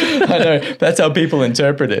 I know. That's how people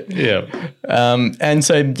interpret it. Yeah. And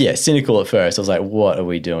so, yeah, cynical at first. I was like, what are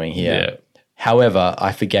we doing here? Yeah. However,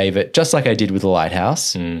 I forgave it just like I did with The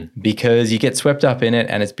Lighthouse because you get swept up in it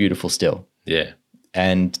and it's beautiful still. Yeah.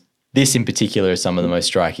 And this in particular is some of the most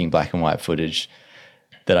striking black and white footage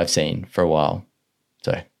that I've seen for a while.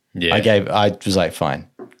 So Yeah. I was like, fine,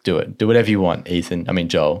 do it. Do whatever you want, Ethan. I mean,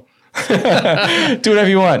 Joel. Do whatever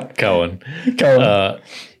you want. Cohen. Go on.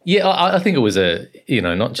 Yeah, I think it was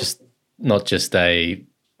not just a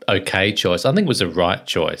okay choice. I think it was a right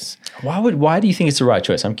choice. Why do you think it's the right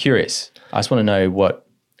choice? I'm curious. I just want to know what.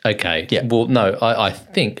 Okay. Yeah. Well, no, I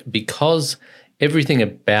think because everything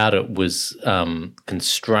about it was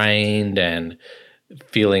constrained and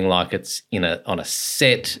feeling like it's on a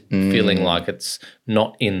set, feeling like it's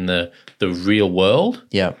not in the real world.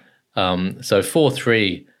 Yeah. So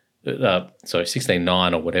 4:3,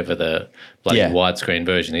 16:9 or whatever the bloody Yeah. widescreen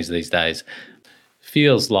version is these days,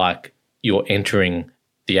 feels like you're entering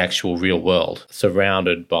the actual real world,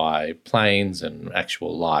 surrounded by planes and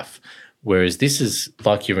actual life. Whereas this is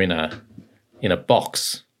like you're in a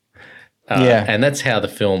box. Yeah. And that's how the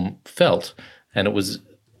film felt. And it was,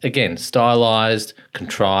 again, stylized,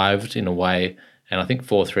 contrived in a way. And I think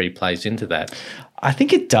 4:3 plays into that. I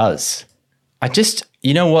think it does.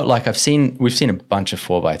 You know what? Like we've seen a bunch of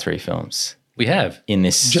 4:3 films We have. in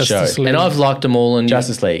this Justice show. League. And I've liked them all. And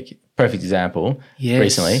Justice League, perfect example. Yes.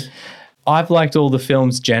 Recently, I've liked all the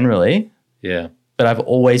films generally, yeah. but I've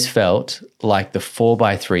always felt like the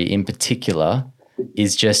 4:3 in particular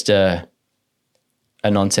is just a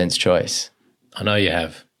nonsense choice. I know you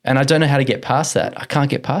have. And I don't know how to get past that. I can't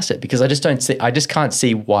get past it because I just can't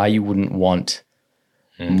see why you wouldn't want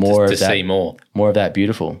more to of that, see more. more of that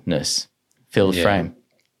beautifulness. Fill the Yeah. frame.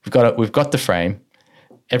 We've got the frame.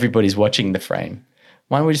 Everybody's watching the frame.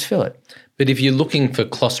 Why don't we just fill it? But if you're looking for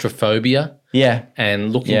claustrophobia Yeah.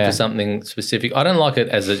 and looking Yeah. for something specific, I don't like it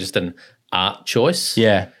as just an art choice.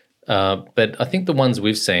 Yeah. But I think the ones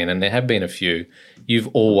we've seen, and there have been a few, you've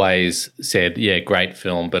always said, yeah, great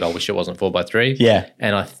film, but I wish it wasn't 4:3. Yeah.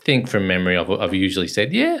 And I think from memory, I've usually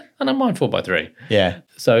said, yeah, I don't mind 4:3. Yeah.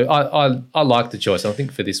 So I like the choice. I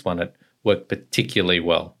think for this one, it worked particularly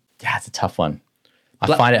well. Yeah, it's a tough one. I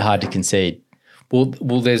find it hard to concede.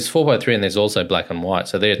 Well, there's 4:3 and there's also black and white.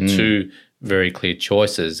 So there are two very clear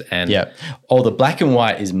choices. And Yeah. Oh, the black and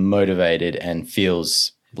white is motivated and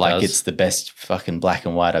feels like does. it's the best fucking black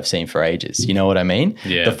and white I've seen for ages. You know what I mean?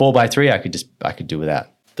 Yeah. The 4:3 I could do without.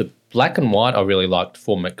 the black and white I really liked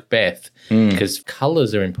for Macbeth because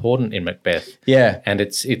colours are important in Macbeth. Yeah. And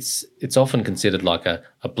it's often considered like a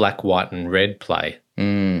black, white and red play.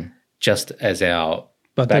 Just as our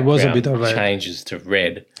But there was a bit of background red. changes to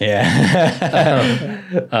red. Yeah.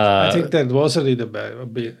 I think there was a little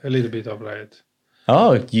bit of red.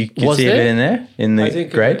 Oh, you can Was see a there? bit in there in the I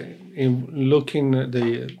think grade? in looking at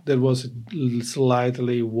there was a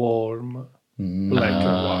slightly warm black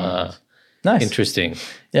and white. Nice. Interesting.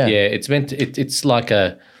 Yeah. Yeah, it's meant to, it's like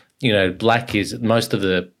black is, most of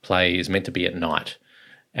the play is meant to be at night,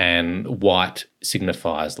 and white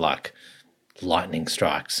signifies like lightning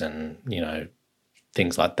strikes and,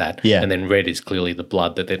 things like that. Yeah. And then red is clearly the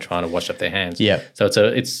blood that they're trying to wash off their hands. Yeah. So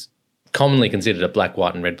it's commonly considered a black,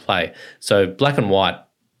 white and red play. So black and white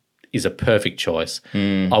is a perfect choice.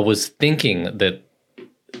 I was thinking that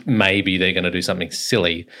maybe they're going to do something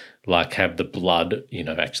silly, like have the blood,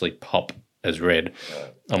 actually pop as red.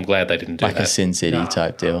 I'm glad they didn't do Like that. a Sin City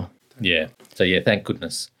type deal. Yeah. So yeah, thank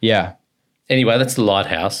goodness. Yeah. Anyway, that's The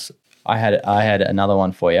Lighthouse. I had another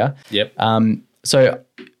one for you. Yep. So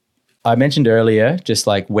I mentioned earlier just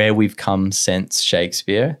like where we've come since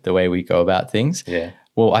Shakespeare, the way we go about things. Yeah.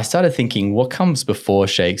 Well, I started thinking what comes before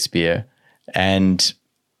Shakespeare and,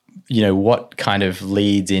 what kind of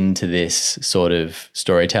leads into this sort of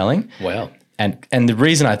storytelling. Wow. And the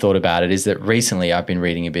reason I thought about it is that recently I've been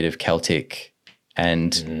reading a bit of Celtic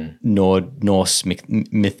and Norse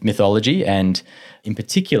mythology, and in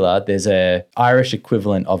particular, there's a Irish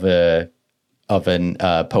equivalent of an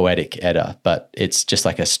poetic Edda, but it's just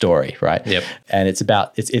like a story, right? Yep. And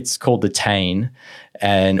it's called the Táin,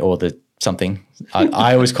 or the something.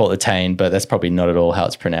 I always call it the Táin, but that's probably not at all how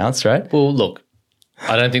it's pronounced, right? Well, look,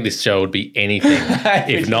 I don't think this show would be anything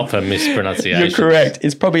if not for mispronunciation. You're correct.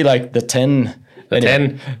 It's probably like the 10.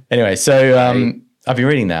 Anyway, so I've been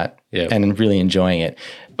reading that Yeah. and really enjoying it.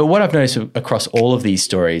 But what I've noticed across all of these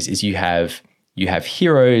stories is you have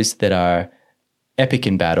heroes that are epic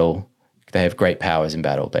in battle. They have great powers in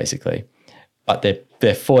battle, basically. But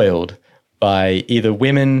they're foiled by either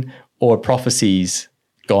women or prophecies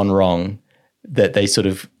gone wrong, that they sort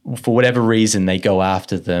of, for whatever reason, they go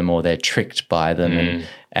after them or they're tricked by them.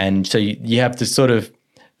 And so you have the sort of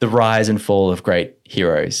the rise and fall of great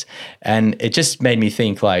heroes. And it just made me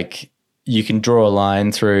think like you can draw a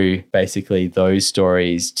line through basically those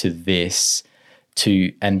stories to this,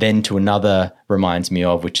 and then to another reminds me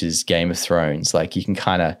of, which is Game of Thrones. Like you can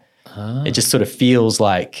kind of, it just sort of feels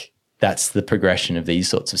like that's the progression of these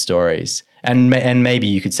sorts of stories. And maybe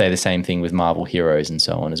you could say the same thing with Marvel heroes and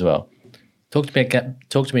so on as well. Talk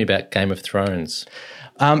to me about Game of Thrones.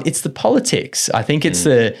 It's the politics. I think it's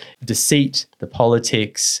the deceit, the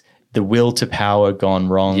politics, the will to power gone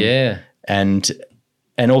wrong. Yeah. And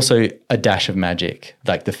also a dash of magic,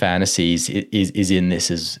 like the fantasies is in this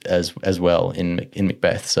as well in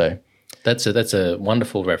Macbeth. So That's a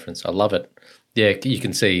wonderful reference. I love it. Yeah, you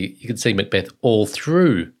can see Macbeth all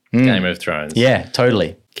through Game of Thrones. yeah,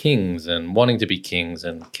 totally. Kings and wanting to be kings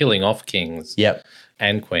and killing off kings. Yep.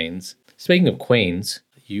 And queens. Speaking of queens,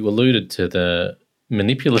 you alluded to the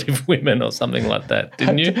manipulative women or something like that,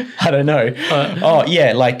 didn't you? I don't know.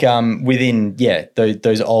 Like within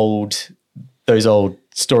those old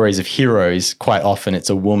stories of heroes, quite often it's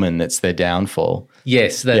a woman that's their downfall.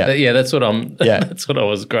 Yes, that's what I'm. Yeah. That's what I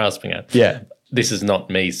was grasping at. Yeah. This is not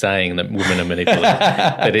me saying that women are manipulative,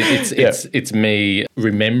 but it's me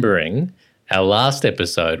remembering our last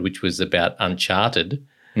episode, which was about Uncharted,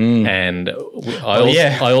 and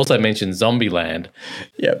I also mentioned Zombieland,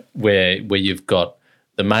 where you've got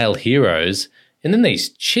the male heroes and then these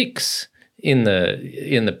chicks in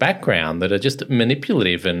the background that are just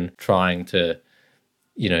manipulative and trying to,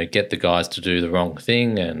 get the guys to do the wrong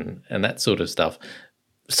thing and that sort of stuff.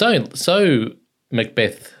 So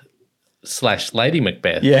Macbeth / Lady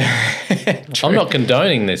Macbeth. Yeah. I'm not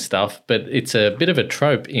condoning this stuff, but it's a bit of a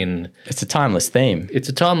trope It's a timeless theme. It's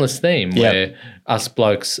a timeless theme where us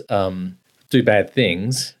blokes do bad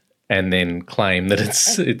things and then claim that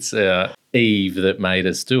it's Eve that made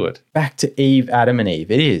us do it. Back to Eve, Adam and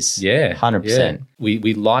Eve. It is. Yeah. 100%. Yeah.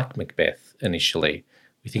 We like Macbeth initially.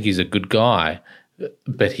 We think he's a good guy,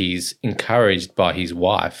 but he's encouraged by his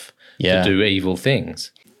wife to do evil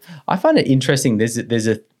things. I find it interesting.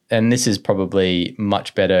 And this is probably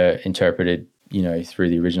much better interpreted, through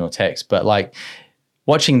the original text. But like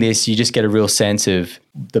watching this, you just get a real sense of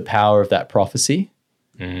the power of that prophecy.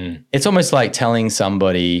 Mm. It's almost like telling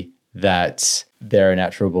somebody that they're a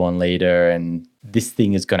natural born leader and this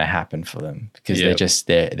thing is going to happen for them because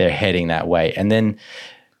they're heading that way. And then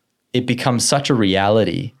it becomes such a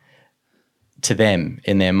reality to them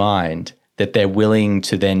in their mind that they're willing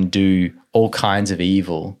to then do all kinds of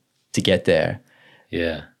evil to get there.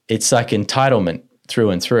 Yeah. It's like entitlement through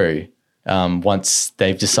and through once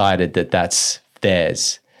they've decided that that's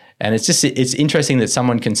theirs. And it's interesting that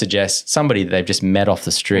somebody that they've just met off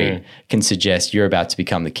the street can suggest you're about to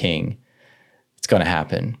become the king. It's going to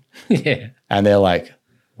happen. Yeah. And they're like,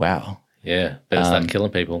 wow. Yeah. Better start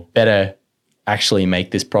killing people. Better actually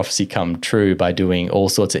make this prophecy come true by doing all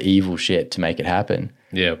sorts of evil shit to make it happen.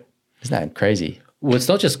 Yeah. Isn't that crazy? Well, it's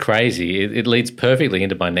not just crazy. It leads perfectly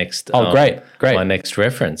into my next. Great. My next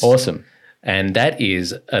reference. Awesome. And that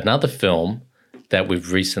is another film that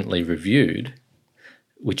we've recently reviewed,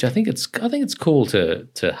 which I think it's cool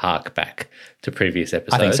to hark back to previous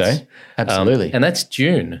episodes. I think so. Absolutely. And that's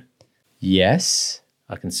Dune. Yes.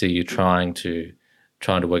 I can see you trying to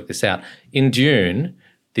work this out. In Dune,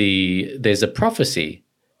 there's a prophecy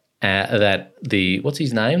that what's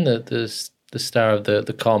his name? The star of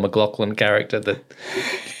the Kyle MacLachlan character that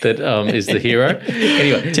is the hero.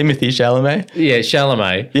 Anyway, Timothy Chalamet. Yeah,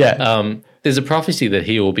 Chalamet. Yeah. There's a prophecy that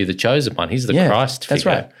he will be the chosen one. He's the Christ figure. That's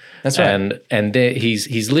right. That's right. And there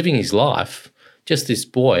he's living his life, just this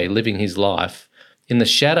boy living his life in the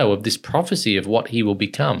shadow of this prophecy of what he will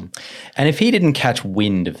become. And if he didn't catch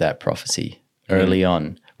wind of that prophecy early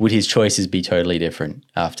on, would his choices be totally different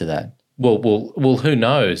after that? Well, who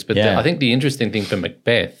knows? But I think the interesting thing for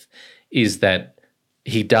Macbeth is that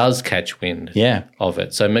he does catch wind of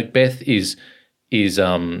it. So Macbeth is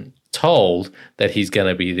told that he's going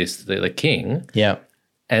to be the king. Yeah.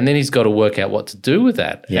 And then he's got to work out what to do with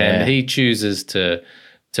that. Yeah. And he chooses to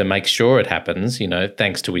make sure it happens,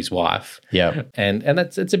 thanks to his wife. Yeah. And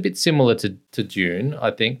it's a bit similar to Dune,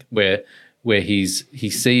 I think, where he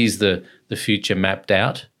sees the future mapped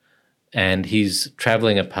out and he's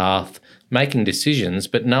traveling a path, making decisions,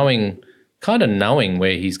 but knowing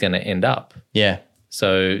where he's going to end up. Yeah.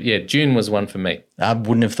 So, Dune was one for me. I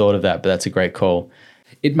wouldn't have thought of that, but that's a great call.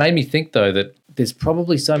 It made me think, though, that there's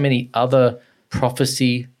probably so many other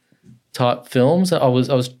prophecy-type films. I was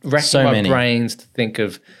racking my brains to think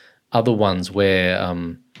of other ones where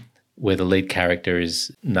the lead character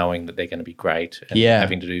is knowing that they're going to be great and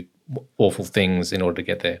having to do awful things in order to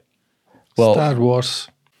get there. Well, Star Wars.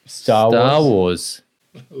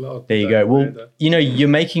 There you go. Well, you're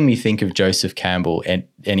making me think of Joseph Campbell and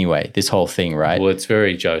anyway, this whole thing, right? Well, it's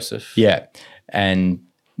very Joseph. Yeah. And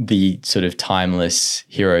the sort of timeless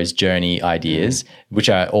hero's journey ideas, which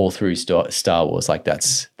are all through Star Wars. Like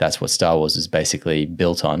that's what Star Wars is basically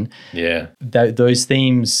built on. Yeah. Those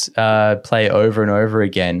themes play over and over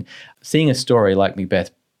again. Seeing a story like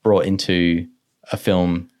Macbeth brought into a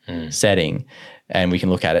film setting, and we can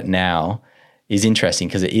look at it now, is interesting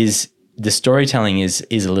because the storytelling is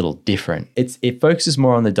a little different. It focuses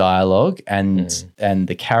more on the dialogue and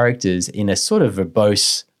the characters in a sort of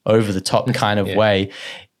verbose, over the top kind of way,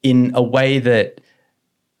 in a way that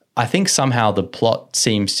I think somehow the plot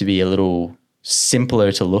seems to be a little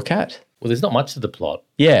simpler to look at. Well, there's not much to the plot.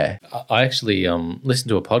 Yeah. I actually listened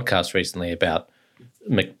to a podcast recently about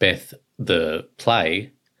Macbeth, the play,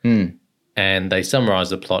 and they summarize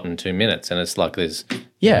the plot in 2 minutes, and it's like there's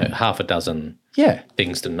half a dozen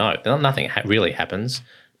things to note. Nothing really happens,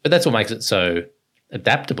 but that's what makes it so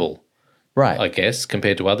adaptable, right? I guess,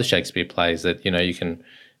 compared to other Shakespeare plays that you can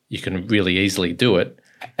really easily do it.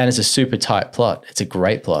 And it's a super tight plot. It's a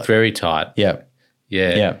great plot. Very tight. Yeah.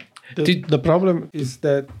 Yeah. Yeah. The problem is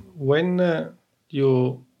that when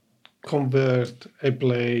you convert a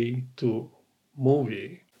play to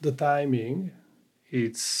movie, the timing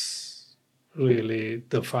it's really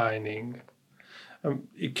defining.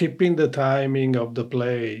 Keeping the timing of the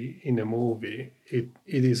play in a movie, it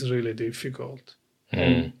is really difficult.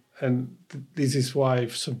 And this is why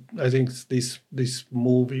I think this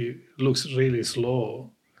movie looks really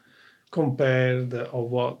slow compared of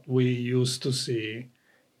what we used to see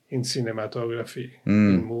in cinematography,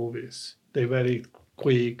 in movies. They're very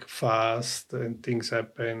quick, fast, and things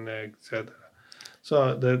happen, etc.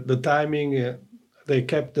 So the timing, they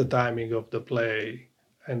kept the timing of the play,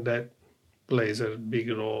 and that plays a big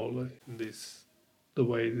role in the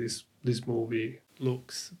way this movie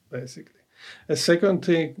looks, basically. A second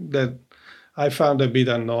thing that I found a bit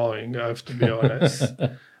annoying, I have to be honest,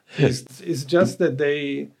 is just that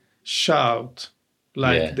they shout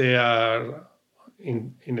like they are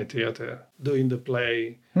in a theater doing the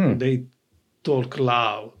play. They talk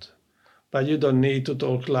loud, but you don't need to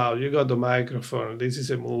talk loud. You got the microphone. This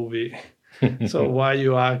is a movie. So why are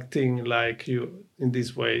you acting like you in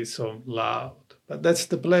this way so loud? But that's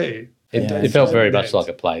the play. It felt very much like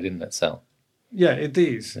a play, didn't it, Sal? Yeah, it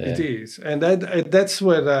is. Yeah. It is. And that's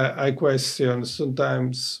where I question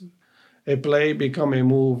sometimes a play become a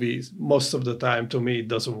movie. Most of the time, to me, it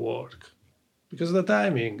doesn't work. Because the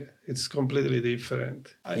timing, it's completely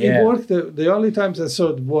different. It worked. The only times I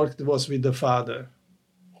saw it worked was with The Father.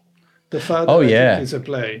 The Father is a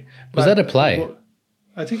play. Was that a play?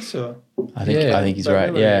 I think so. I think he's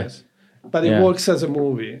right. Yeah. But it works as a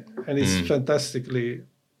movie, and it's fantastically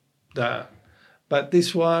done. But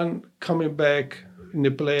this one, coming back in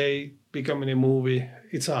the play, becoming a movie,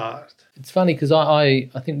 it's hard. It's funny because I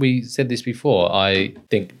think we said this before. I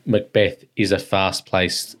think Macbeth is a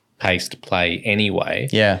fast-paced play anyway.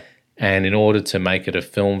 Yeah. And in order to make it a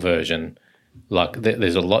film version, like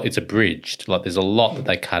there's a lot, it's abridged. Like there's a lot that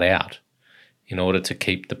they cut out in order to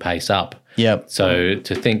keep the pace up. Yep. So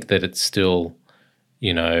to think that it's still,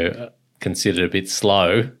 considered a bit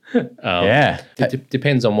slow. It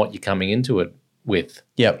depends on what you're coming into it with.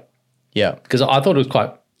 Yep. Yeah. Because I thought it was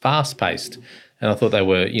quite fast-paced, and I thought they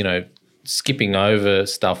were, skipping over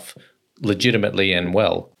stuff legitimately and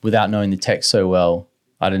well. Without knowing the text so well,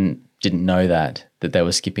 I didn't know that they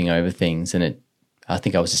were skipping over things, and I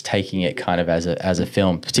think I was just taking it kind of as a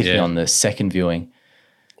film, particularly on the second viewing.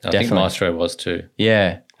 I think Maestro was too.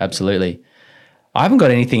 Yeah, absolutely. I haven't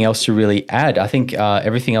got anything else to really add. I think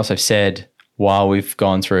everything else I've said while we've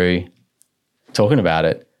gone through talking about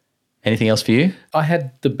it. Anything else for you? I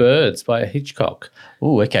had The Birds by Hitchcock.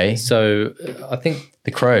 Oh, okay. So I think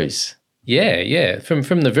The Crows. Yeah.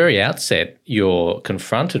 From the very outset, you're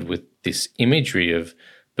confronted with this imagery of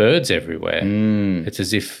birds everywhere. It's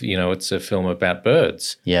as if, it's a film about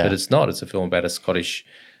birds. Yeah. But it's not. It's a film about a Scottish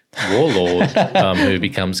warlord who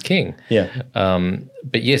becomes king. Yeah.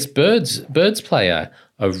 But yes, birds play a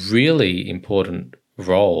really important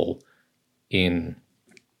role in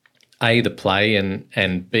A, the play,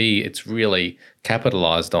 and B, it's really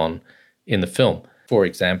capitalised on in the film. For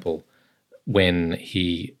example, when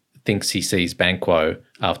he thinks he sees Banquo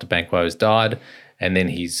after Banquo has died, and then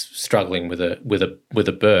he's struggling with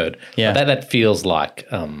a bird. Yeah. That feels like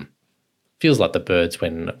the birds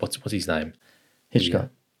when what's his name? Hitchcock.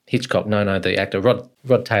 Hitchcock. No, the actor.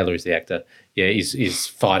 Rod Taylor is the actor. Yeah, is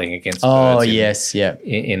fighting against birds. Oh, yes, yeah.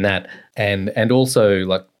 In that. And also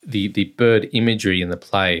like the bird imagery in the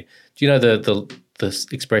play. Do you know the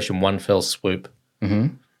expression "one fell swoop"?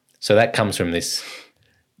 Mm-hmm. So that comes from this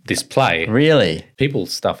play. Really? People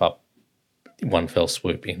stuff up "one fell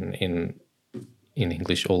swoop" in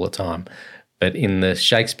English all the time, but in the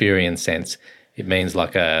Shakespearean sense, it means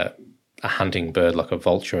like a hunting bird, like a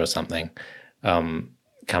vulture or something,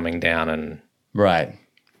 coming down and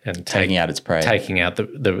taking out its prey, taking out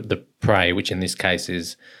the prey, which in this case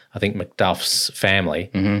is, I think, Macduff's family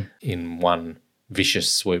in one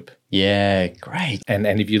vicious swoop. Yeah, great. And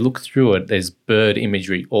if you look through it, there's bird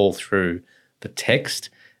imagery all through the text,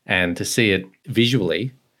 and to see it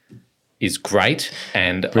visually is great.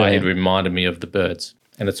 And it reminded me of the birds,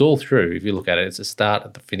 and it's all through. If you look at it, it's a start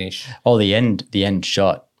at the finish. Oh, the end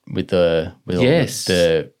shot with the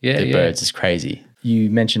birds is crazy. You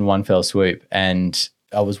mentioned One Fell Swoop, and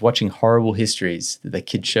I was watching Horrible Histories, the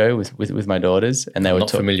kids show with my daughters, and they were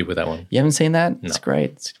not familiar with that one. You haven't seen that? No. It's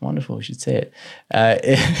great. It's wonderful. You should see it.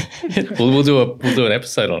 We'll do an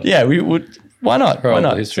episode on it. Yeah, we would. Why not? Horrible Why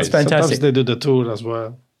not? Histories. It's fantastic. Sometimes they do the tour as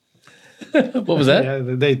well. What was that? Yeah,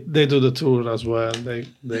 they do the tour as well. They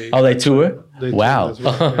tour? They Wow. tour as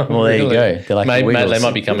well. Yeah. Well, there you go. They're like the Mate, they Wiggles.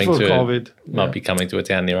 might be coming Before to COVID. might be coming to a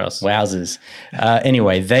town near us. Wowzers.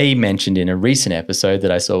 Anyway, they mentioned in a recent episode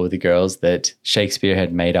that I saw with the girls that Shakespeare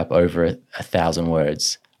had made up over 1,000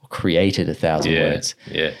 words, or created 1,000 words.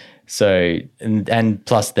 Yeah. So, and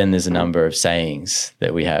plus then there's a number of sayings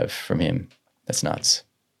that we have from him. That's nuts.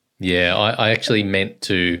 Yeah, I actually meant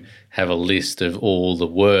to have a list of all the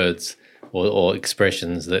words or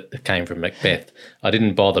expressions that came from Macbeth. I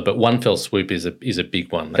didn't bother, but one fell swoop is a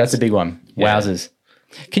big one. That's a big one. Wowzers.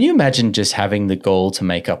 Can you imagine just having the goal to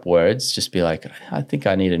make up words? Just be like, I think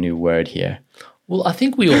I need a new word here. Well, I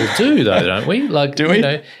think we all do though, don't we? Like, Do we? You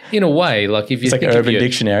know, in a way, like if you It's like think Urban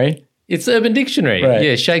Dictionary. It's Urban Dictionary. Right.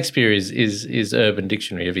 Yeah, Shakespeare is Urban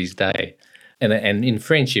Dictionary of his day. And in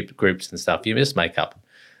friendship groups and stuff, you just make up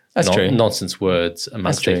That's true. nonsense words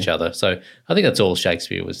amongst That's each other. So I think that's all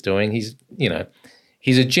Shakespeare was doing. He's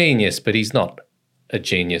a genius, but he's not a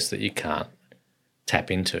genius that you can't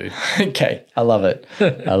tap into. Okay. I love it.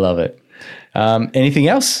 I love it. Anything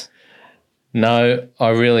else? No, I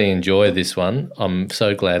really enjoy this one. I'm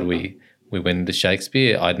so glad we went into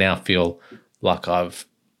Shakespeare. I now feel like I've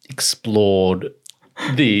explored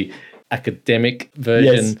the academic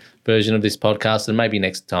version of this podcast, and maybe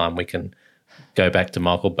next time we can go back to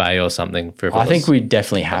Michael Bay or something. I think we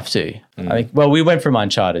definitely have to. We went from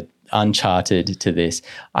Uncharted to this.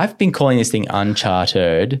 I've been calling this thing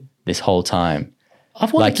Uncharted this whole time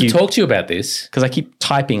I've wanted to talk to you about this. because I keep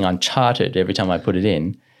typing Uncharted every time I put it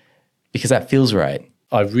in because that feels right.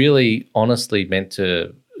 I really honestly meant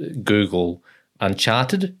to Google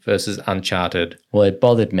Uncharted versus Uncharted. Well, it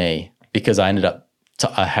bothered me because I ended up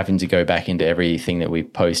having to go back into everything that we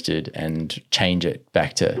posted and change it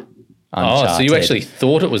back to Uncharted. Oh, so you actually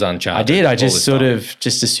thought it was Uncharted? I did. I all just this sort time. of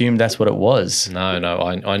just assumed that's what it was. No,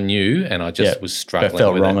 I knew, and I just was struggling. But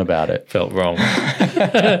felt with wrong it. about it. Felt wrong.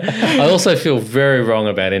 I also feel very wrong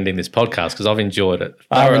about ending this podcast because I've enjoyed it.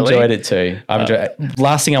 I've thoroughly. enjoyed it too.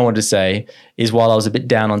 Last thing I wanted to say is while I was a bit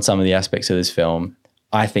down on some of the aspects of this film,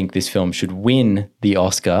 I think this film should win the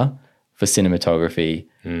Oscar for cinematography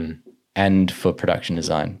and for production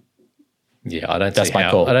design. Yeah, I don't. That's see my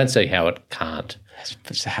how, call. I don't see how it can't. It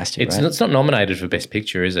just has to, It's right? it's not nominated for Best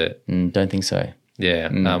Picture, is it? Don't think so. Yeah,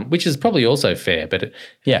 which is probably also fair. But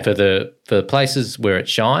Yeah. for the places where it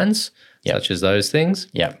shines, such as those things,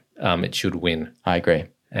 Yeah, it should win. I agree.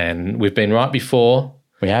 And we've been right before,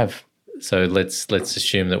 We have. so let's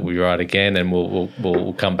assume that we're right again, and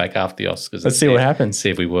we'll come back after the Oscars. Let's see what happens.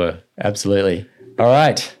 See if we were. Absolutely. All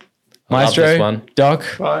right. I love Maestro, this one. Doc,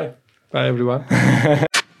 Bye, everyone.